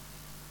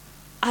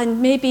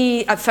 And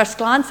maybe at first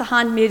glance a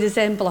hand may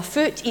resemble a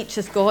foot. Each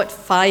has got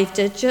 5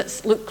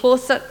 digits. Look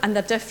closer and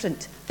they're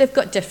different. They've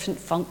got different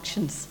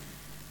functions.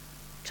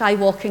 Try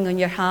walking on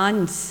your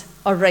hands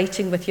or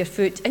writing with your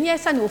foot. And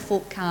yes, I know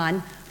folk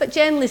can, but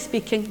generally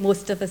speaking,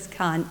 most of us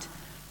can't.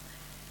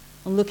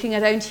 And looking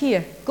around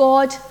here,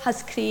 God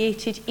has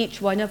created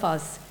each one of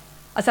us.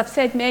 As I've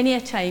said many a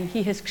time,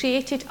 he has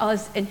created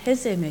us in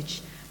his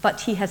image,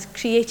 but he has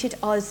created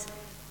us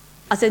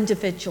as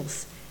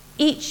individuals,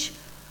 each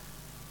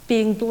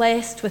being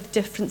blessed with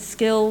different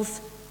skills,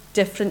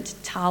 different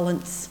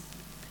talents.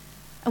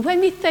 And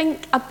when we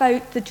think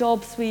about the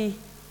jobs we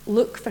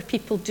look for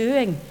people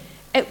doing,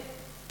 it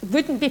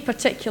wouldn't be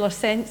particularly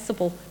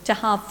sensible to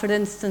have, for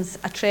instance,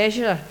 a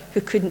treasurer who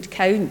couldn't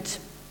count.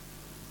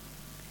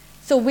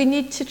 So we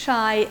need to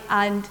try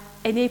and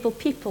enable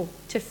people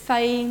to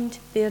find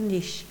their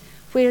niche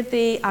where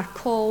they are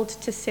called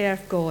to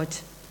serve God.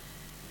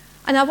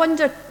 And I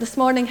wonder this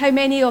morning how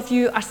many of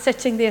you are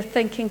sitting there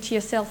thinking to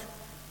yourself,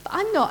 but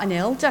I'm not an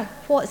elder.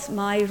 What's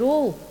my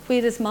role?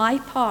 Where is my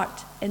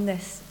part in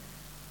this?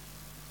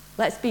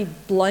 Let's be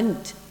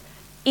blunt.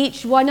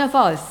 Each one of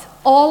us,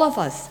 all of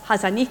us,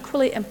 has an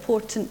equally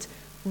important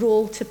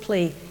role to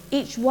play.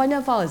 Each one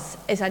of us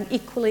is an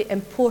equally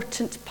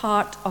important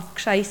part of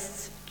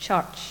Christ's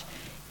church.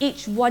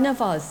 Each one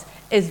of us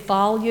is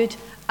valued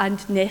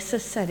and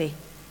necessary.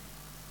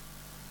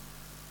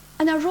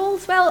 And our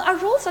roles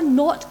are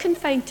not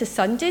confined to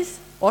Sundays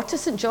or to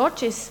St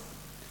George's.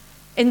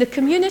 In the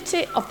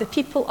community of the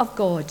people of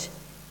God,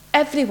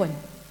 everyone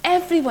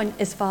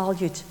is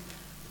valued,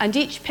 and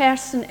each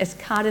person is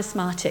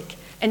charismatic.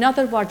 In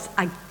other words,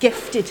 a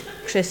gifted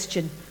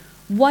Christian,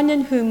 one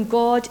in whom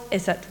God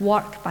is at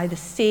work by the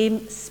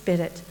same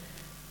Spirit.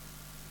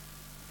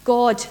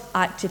 God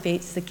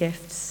activates the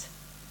gifts,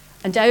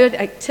 and our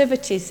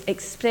activities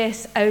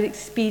express our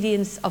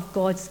experience of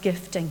God's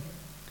gifting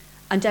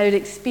and our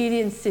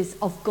experiences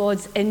of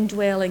God's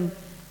indwelling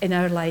in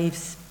our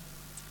lives.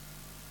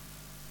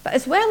 But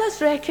as well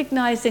as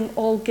recognising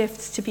all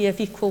gifts to be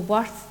of equal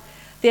worth,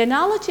 the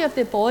analogy of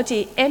the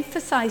body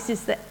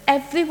emphasises that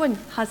everyone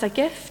has a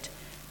gift,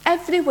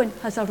 everyone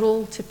has a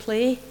role to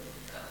play,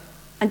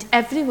 and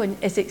everyone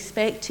is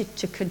expected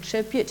to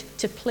contribute,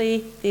 to play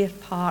their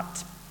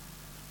part.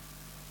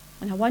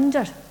 And I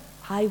wonder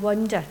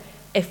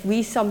if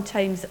we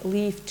sometimes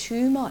leave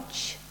too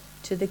much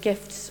to the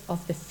gifts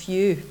of the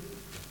few,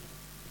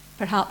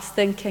 perhaps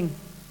thinking,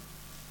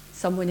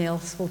 someone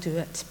else will do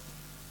it.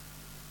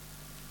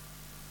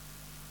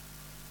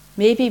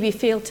 Maybe we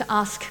fail to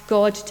ask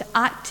God to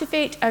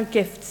activate our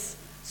gifts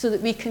so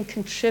that we can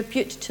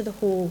contribute to the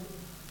whole.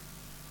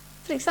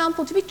 For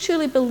example, do we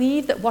truly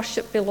believe that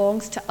worship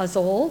belongs to us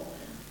all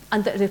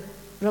and that it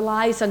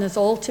relies on us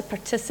all to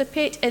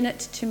participate in it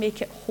to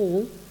make it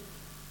whole?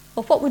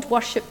 Well, what would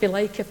worship be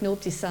like if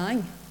nobody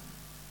sang?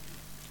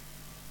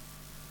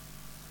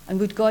 And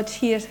would God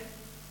hear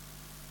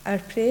our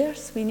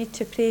prayers? We need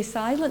to pray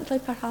silently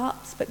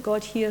perhaps, but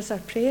God hears our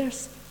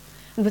prayers.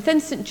 And within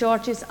St.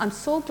 George's, I'm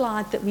so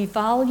glad that we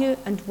value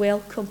and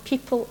welcome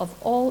people of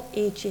all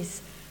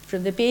ages,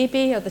 from the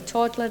baby or the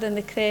toddler in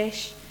the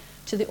creche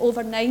to the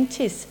over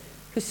 90s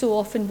who so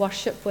often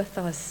worship with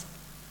us.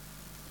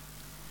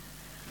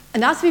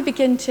 And as we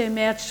begin to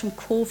emerge from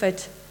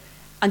COVID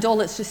and all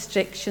its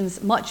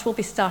restrictions, much will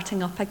be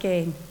starting up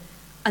again.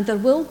 And there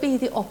will be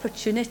the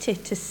opportunity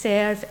to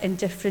serve in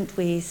different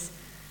ways.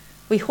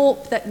 We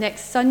hope that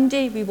next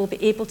Sunday we will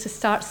be able to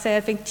start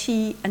serving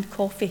tea and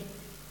coffee.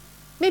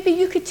 Maybe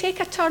you could take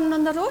a turn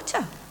on the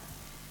rota.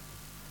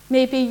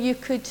 Maybe you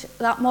could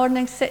that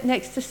morning sit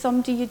next to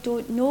somebody you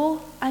don't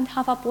know and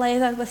have a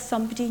blether with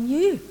somebody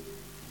new.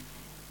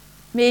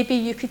 Maybe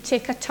you could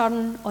take a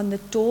turn on the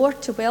door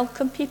to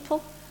welcome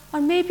people,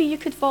 or maybe you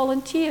could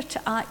volunteer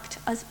to act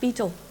as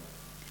beadle.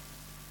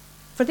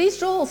 For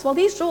these roles, well,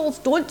 these roles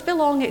don't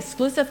belong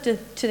exclusive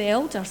to the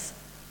elders.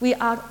 We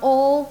are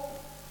all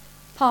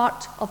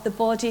part of the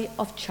body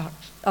of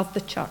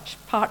the church,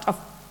 part of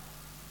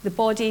the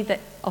body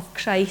of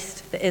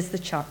Christ that is the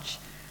church.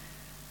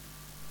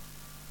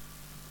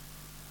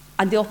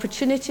 And the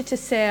opportunity to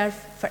serve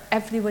for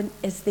everyone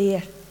is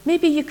there.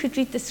 Maybe you could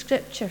read the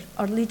scripture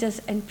or lead us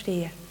in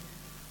prayer.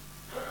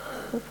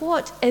 But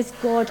what is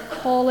God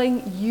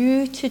calling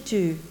you to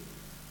do?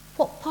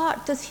 What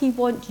part does he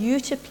want you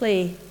to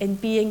play in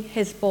being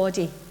his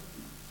body?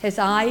 His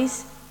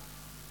eyes,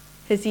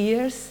 his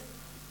ears,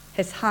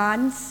 his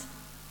hands,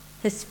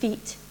 his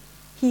feet,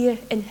 here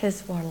in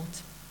his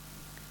world.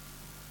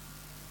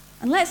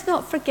 And let's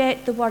not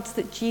forget the words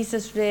that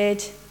Jesus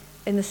read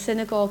in the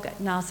synagogue at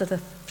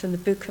Nazareth from the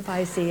book of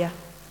Isaiah,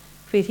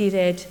 where he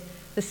read,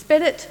 "The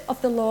Spirit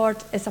of the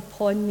Lord is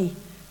upon me,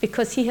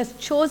 because he has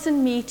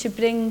chosen me to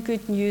bring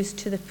good news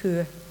to the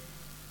poor.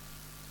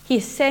 He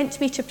has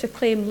sent me to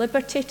proclaim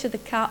liberty to the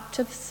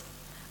captives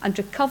and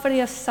recovery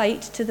of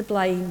sight to the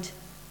blind,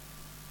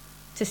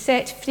 to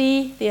set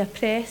free the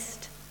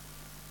oppressed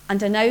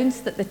and announce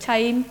that the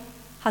time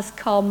has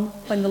come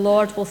when the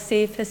Lord will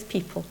save his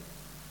people."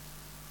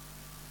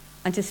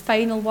 And his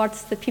final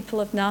words to the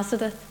people of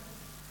Nazareth,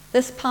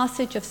 "This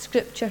passage of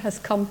scripture has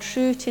come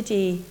true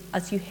today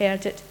as you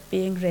heard it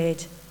being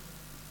read."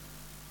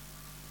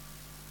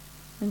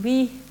 And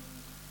we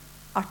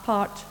are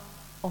part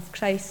of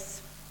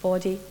Christ's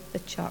body, the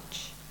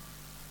church.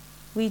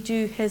 We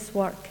do his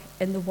work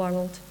in the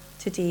world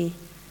today,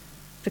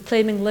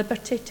 proclaiming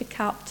liberty to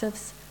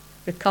captives,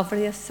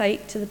 recovery of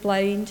sight to the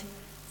blind,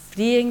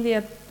 freeing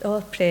the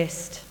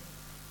oppressed.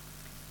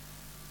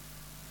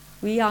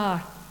 We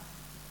are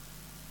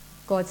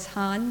God's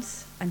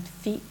hands and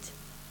feet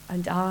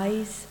and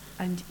eyes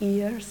and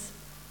ears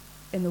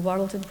in the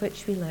world in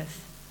which we live.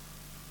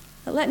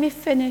 But let me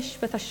finish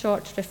with a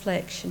short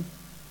reflection.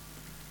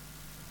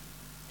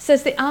 It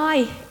says the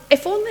eye,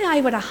 if only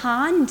I were a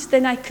hand,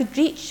 then I could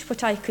reach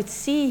what I could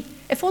see.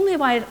 If only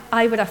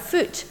I were a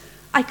foot,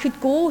 I could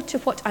go to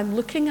what I'm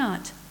looking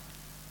at.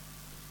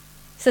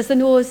 Says the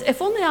nose,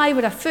 if only I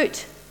were a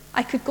foot,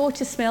 I could go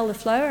to smell the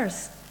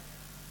flowers.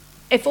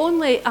 If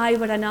only I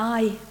were an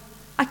eye,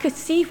 I could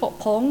see what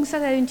ponds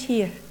around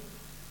here.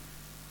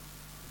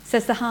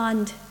 Says the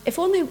hand, if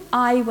only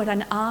I were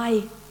an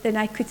eye, then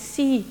I could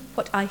see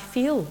what I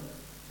feel.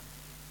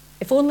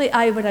 If only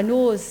I were a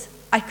nose,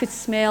 I could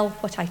smell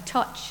what I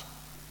touch.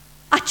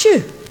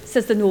 Achoo,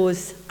 says the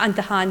nose, and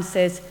the hand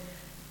says,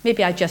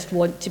 maybe I just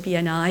want to be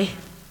an eye.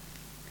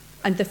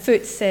 And the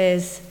foot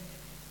says,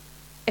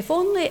 if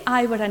only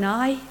I were an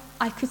eye,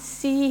 I could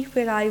see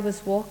where I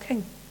was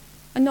walking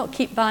and not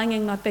keep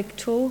banging my big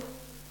toe.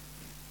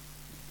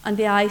 And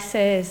the eye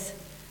says,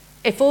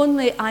 if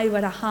only I were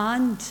a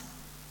hand.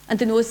 And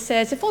the nose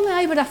says, if only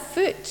I were a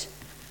foot.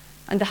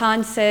 And the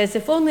hand says,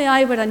 if only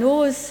I were a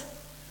nose.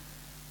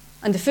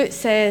 And the foot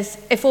says,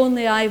 if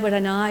only I were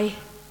an eye.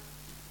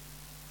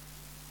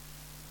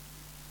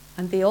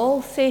 And they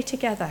all say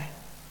together,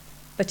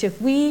 but if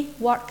we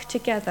work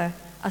together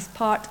as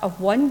part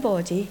of one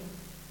body,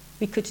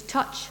 we could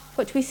touch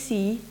what we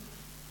see,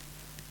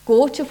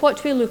 go to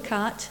what we look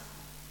at,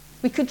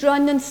 we could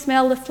run and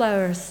smell the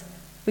flowers,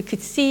 we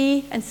could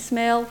see and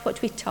smell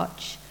what we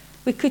touch,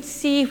 we could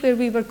see where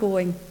we were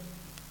going.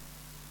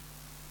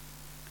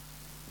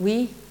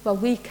 We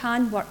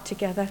can work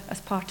together as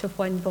part of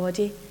one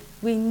body.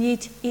 We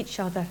need each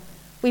other.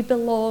 We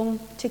belong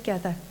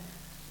together.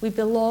 We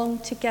belong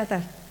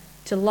together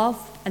to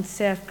love and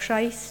serve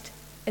Christ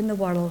in the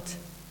world.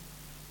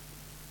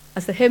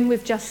 As the hymn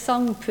we've just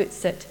sung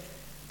puts it,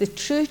 the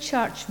true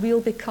church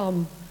will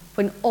become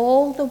when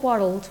all the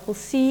world will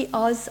see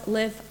us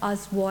live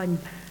as one.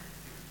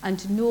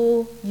 and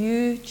know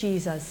you,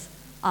 Jesus,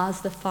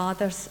 as the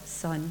Father's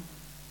Son.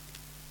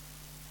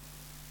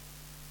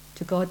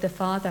 To God the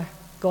Father,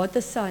 God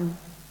the Son,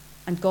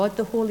 and God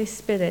the Holy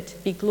Spirit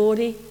be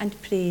glory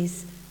and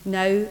praise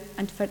now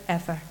and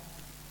forever.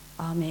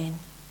 Amen.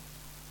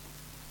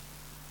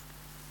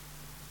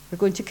 We're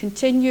going to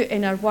continue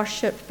in our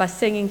worship by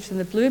singing from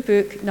the Blue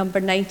Book, number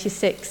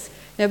 96.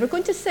 Now we're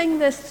going to sing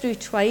this through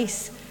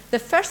twice. The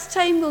first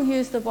time we'll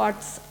use the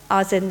words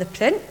as in the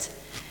print.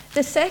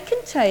 The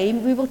second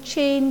time we will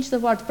change the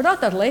word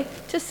brotherly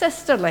to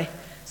sisterly.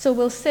 So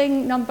we'll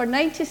sing number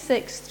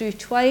 96 through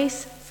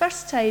twice.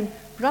 First time,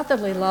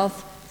 brotherly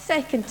love.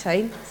 Second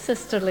time,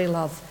 sisterly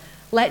love.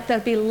 Let there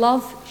be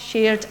love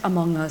shared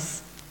among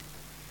us.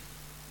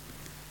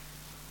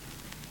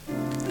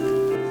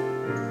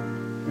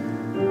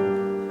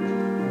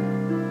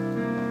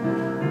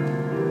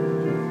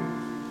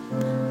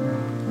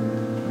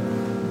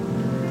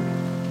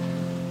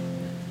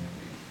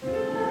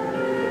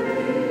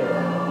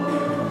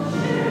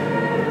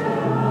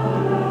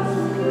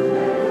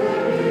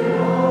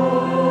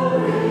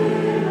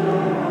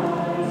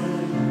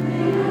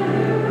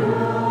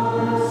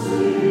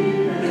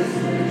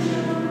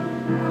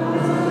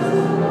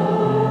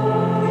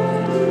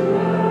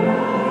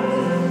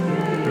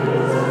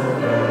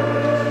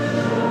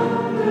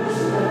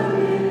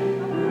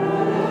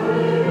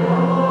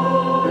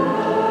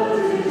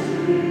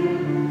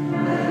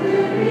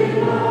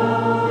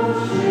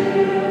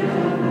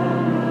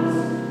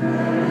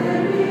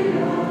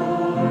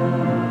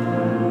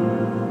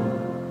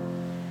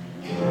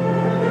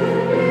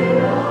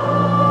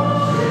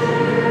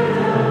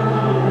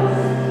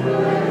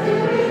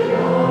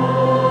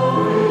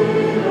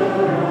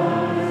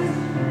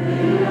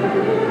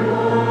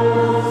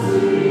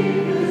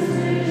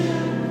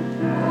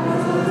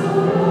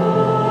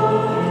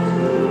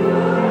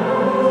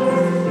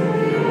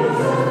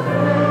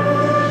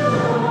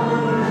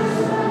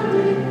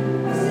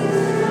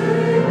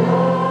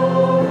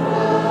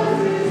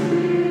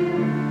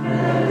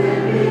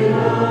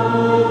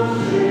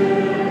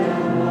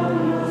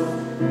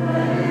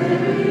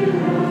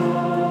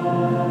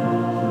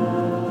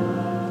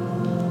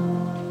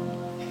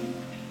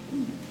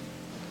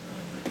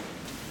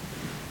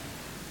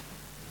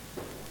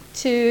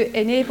 To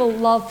enable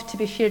love to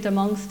be shared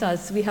amongst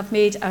us, we have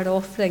made our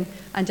offering,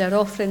 and our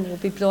offering will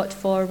be brought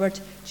forward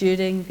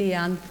during the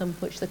anthem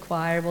which the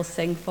choir will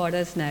sing for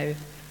us now.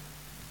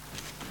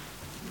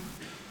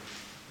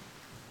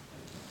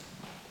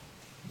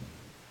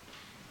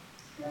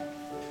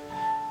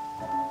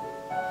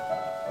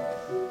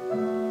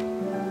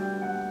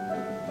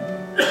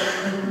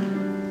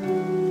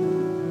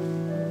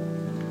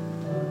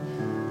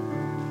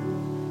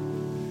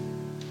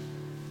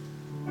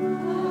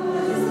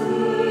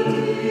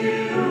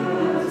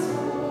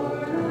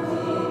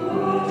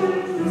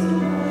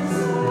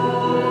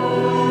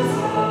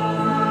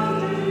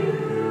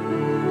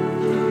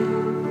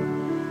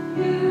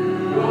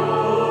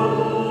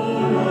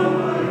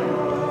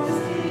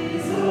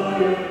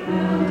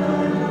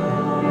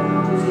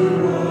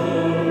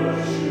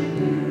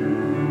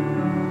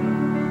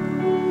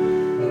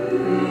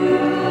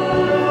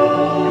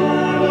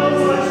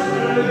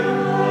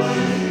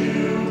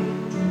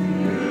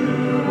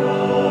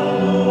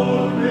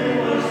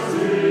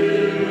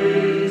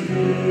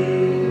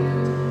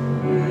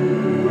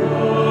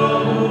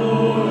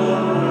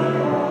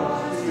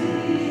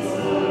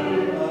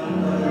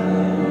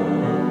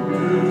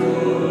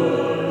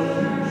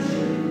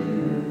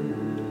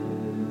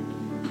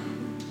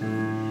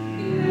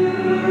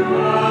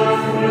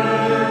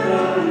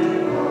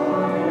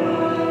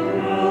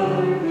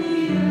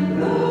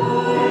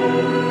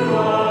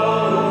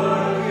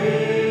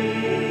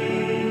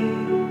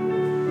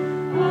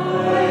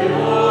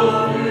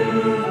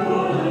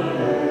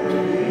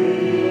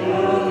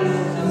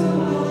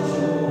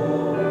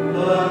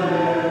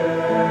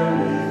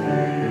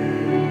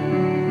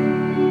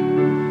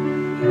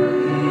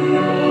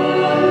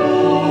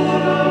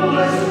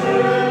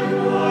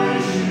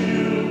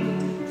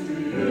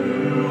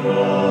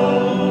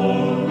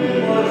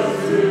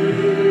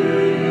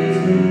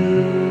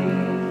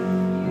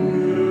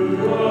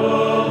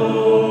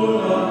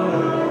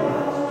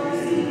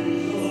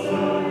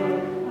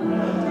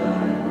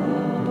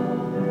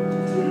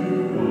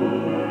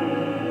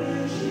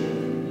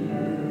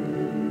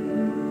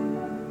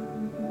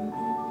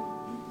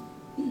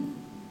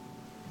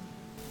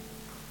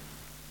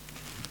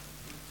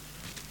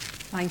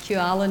 Thank you,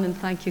 Alan, and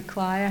thank you,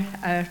 choir.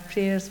 Our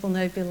prayers will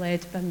now be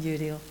led by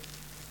Muriel.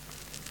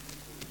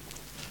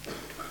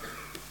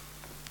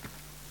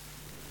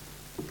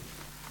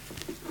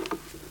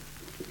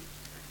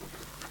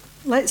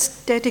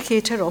 Let's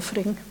dedicate our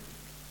offering.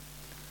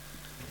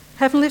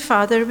 Heavenly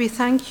Father, we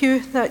thank you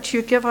that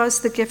you give us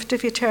the gift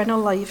of eternal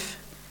life.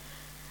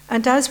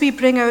 And as we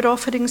bring our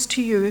offerings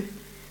to you,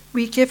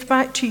 we give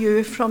back to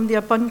you from the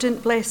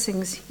abundant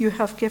blessings you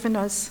have given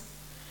us.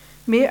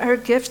 May our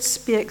gifts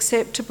be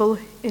acceptable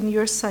in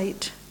your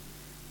sight.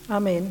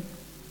 Amen.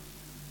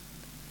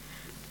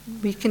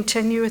 We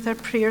continue with our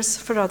prayers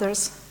for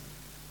others.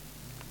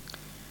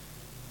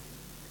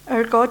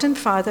 Our God and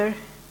Father,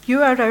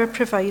 you are our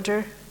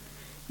provider.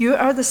 You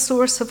are the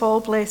source of all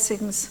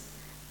blessings,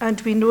 and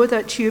we know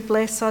that you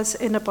bless us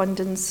in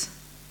abundance.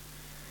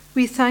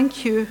 We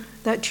thank you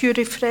that you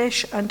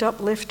refresh and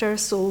uplift our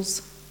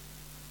souls.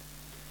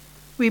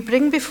 We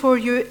bring before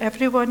you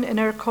everyone in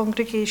our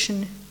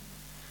congregation.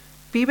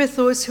 Be with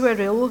those who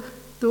are ill,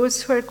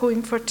 those who are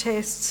going for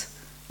tests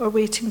or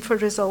waiting for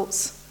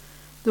results,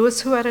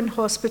 those who are in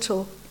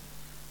hospital,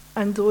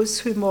 and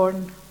those who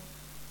mourn.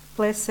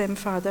 Bless them,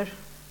 Father.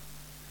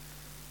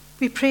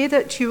 We pray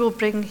that you will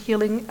bring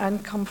healing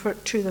and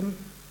comfort to them.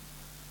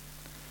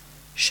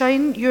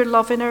 Shine your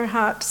love in our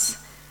hearts,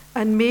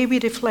 and may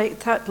we reflect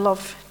that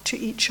love to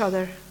each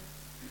other.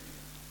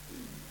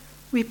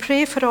 We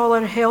pray for all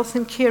our health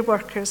and care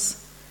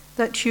workers,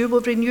 that you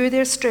will renew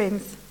their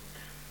strength,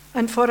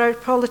 and for our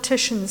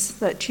politicians,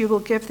 that you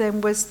will give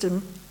them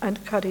wisdom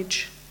and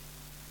courage.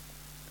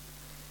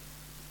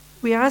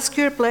 We ask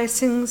your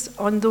blessings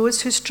on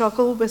those who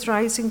struggle with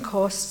rising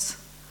costs,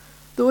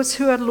 those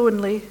who are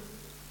lonely,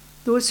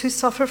 those who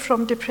suffer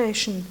from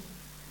depression,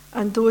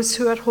 and those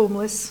who are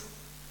homeless,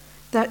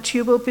 that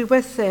you will be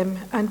with them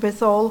and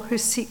with all who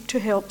seek to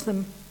help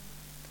them.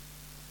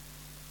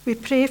 We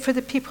pray for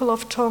the people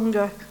of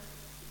Tonga,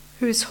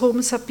 whose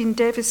homes have been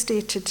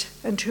devastated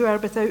and who are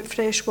without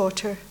fresh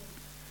water.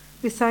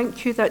 We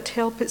thank you that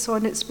help is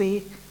on its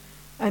way,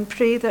 and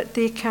pray that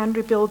they can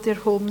rebuild their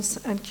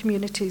homes and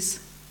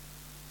communities.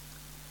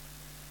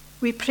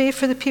 We pray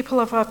for the people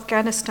of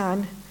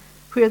Afghanistan,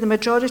 where the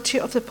majority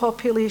of the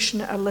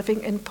population are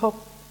living in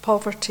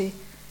poverty,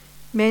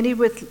 many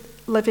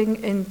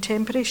living in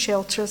temporary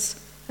shelters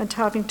and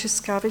having to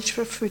scavenge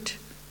for food.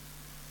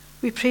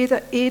 We pray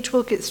that aid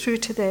will get through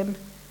to them,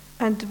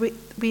 and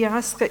we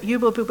ask that you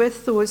will be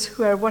with those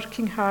who are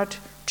working hard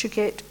to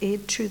get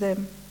aid to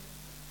them.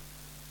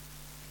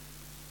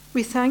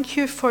 We thank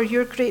you for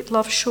your great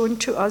love shown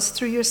to us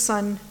through your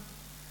Son,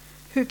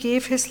 who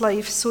gave his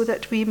life so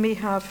that we may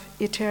have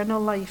eternal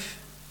life.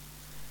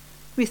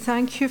 We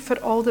thank you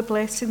for all the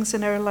blessings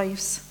in our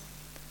lives,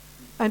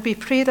 and we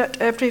pray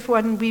that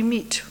everyone we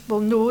meet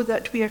will know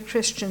that we are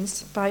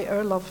Christians by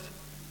our love.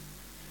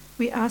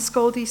 We ask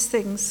all these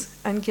things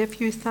and give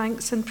you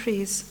thanks and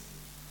praise.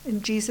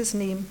 In Jesus'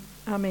 name,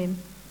 amen.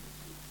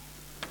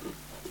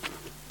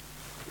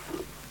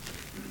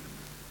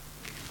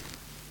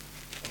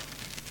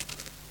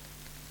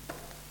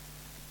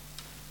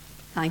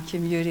 Thank you,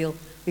 Muriel.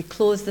 We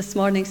close this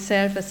morning's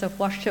service of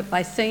worship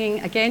by singing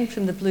again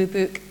from the Blue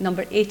Book,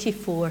 number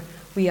 84,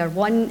 We Are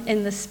One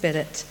in the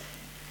Spirit.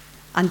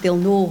 And they'll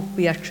know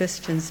we are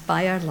Christians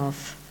by our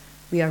love.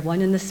 We are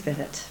one in the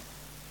Spirit.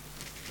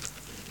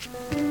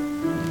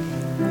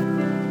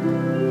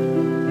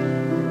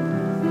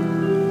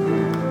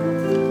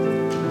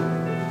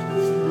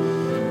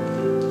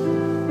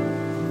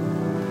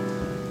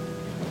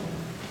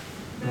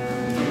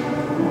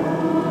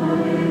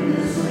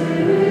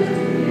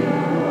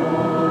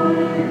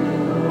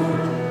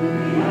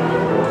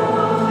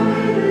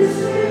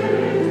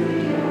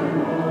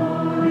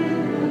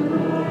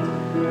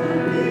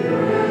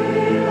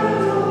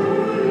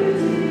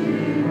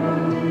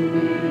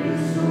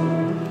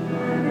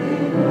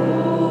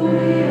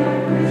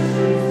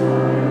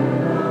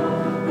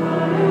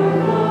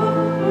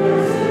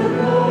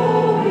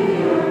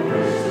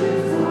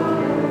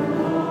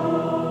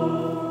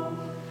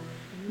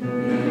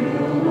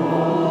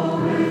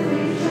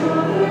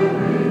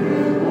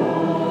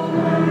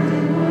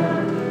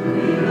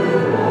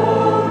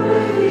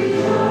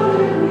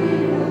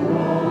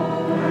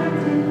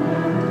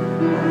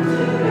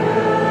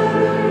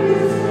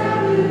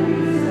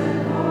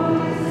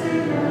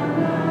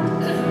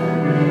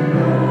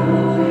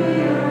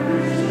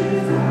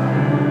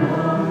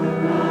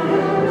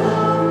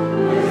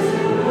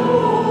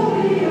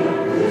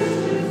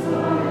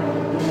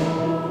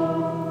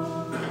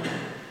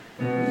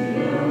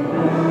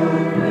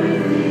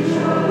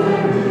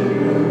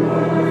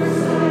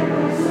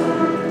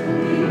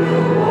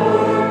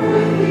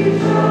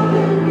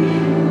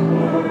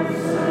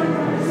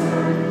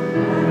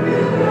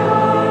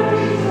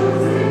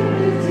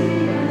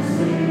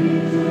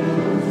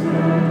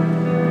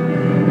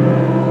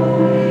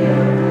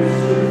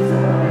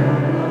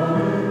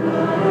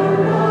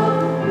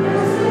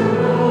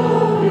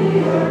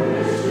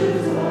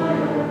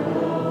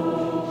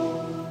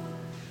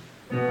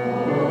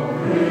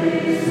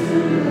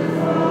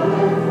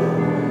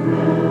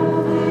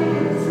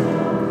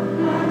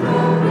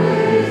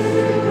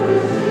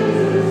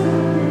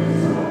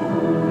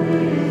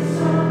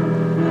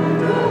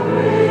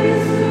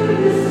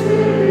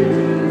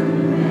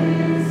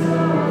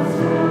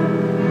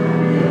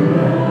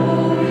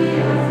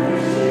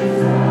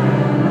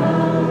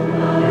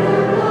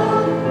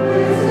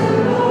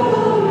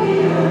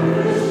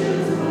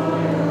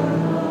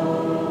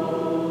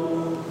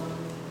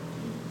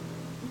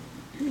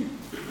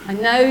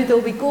 Now, though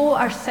we go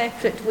our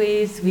separate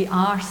ways, we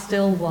are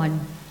still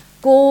one.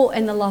 Go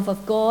in the love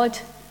of God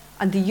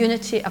and the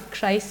unity of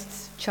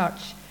Christ's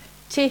church,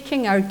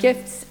 taking our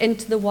gifts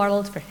into the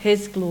world for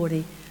his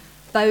glory,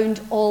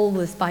 bound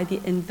always by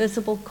the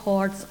invisible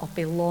cords of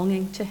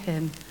belonging to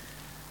him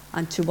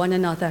and to one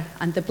another.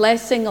 And the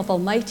blessing of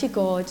Almighty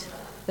God,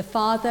 the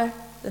Father,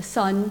 the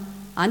Son,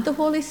 and the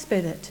Holy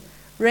Spirit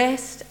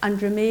rest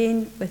and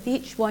remain with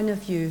each one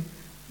of you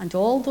and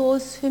all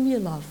those whom you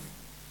love,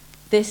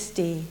 this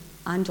day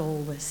and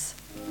always.